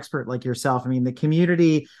matter expert like yourself, I mean, the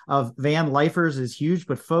community of van lifers is huge,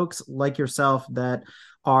 but folks like yourself that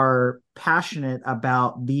are passionate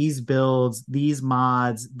about these builds, these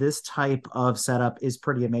mods, this type of setup is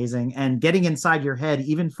pretty amazing. And getting inside your head,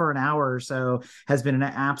 even for an hour or so, has been an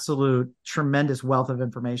absolute tremendous wealth of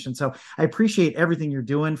information. So I appreciate everything you're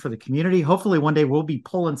doing for the community. Hopefully one day we'll be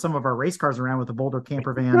pulling some of our race cars around with a Boulder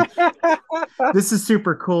camper van. This is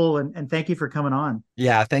super cool. And thank you for coming on.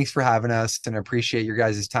 Yeah, thanks for having us, and appreciate your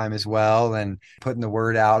guys' time as well and putting the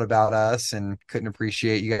word out about us, and couldn't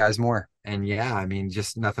appreciate you guys more. And yeah, I mean,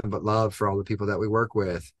 just nothing but love for all the people that we work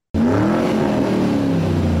with.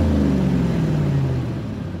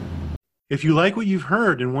 If you like what you've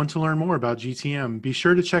heard and want to learn more about GTM, be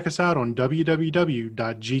sure to check us out on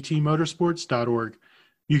www.gtmotorsports.org.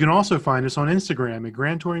 You can also find us on Instagram at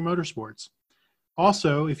Grand Touring Motorsports.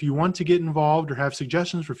 Also, if you want to get involved or have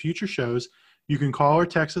suggestions for future shows, you can call or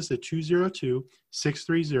text us at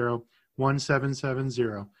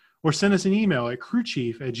 202-630-1770 or send us an email at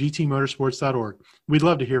crewchief@gtmotorsports.org. We'd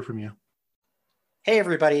love to hear from you. Hey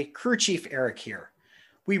everybody, Crew Chief Eric here.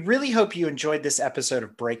 We really hope you enjoyed this episode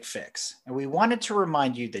of Break Fix, and we wanted to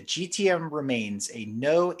remind you that GTM remains a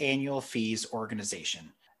no annual fees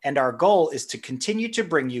organization, and our goal is to continue to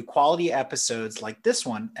bring you quality episodes like this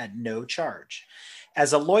one at no charge.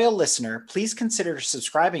 As a loyal listener, please consider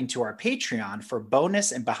subscribing to our Patreon for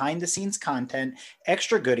bonus and behind-the-scenes content,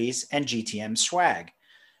 extra goodies, and GTM swag.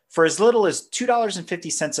 For as little as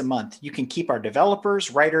 $2.50 a month, you can keep our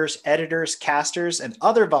developers, writers, editors, casters, and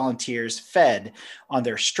other volunteers fed on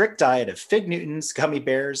their strict diet of Fig Newtons, gummy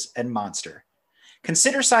bears, and Monster.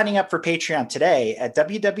 Consider signing up for Patreon today at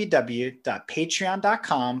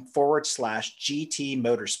www.patreon.com/GT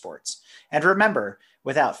Motorsports. And remember,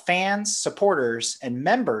 without fans, supporters, and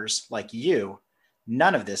members like you,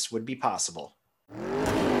 none of this would be possible.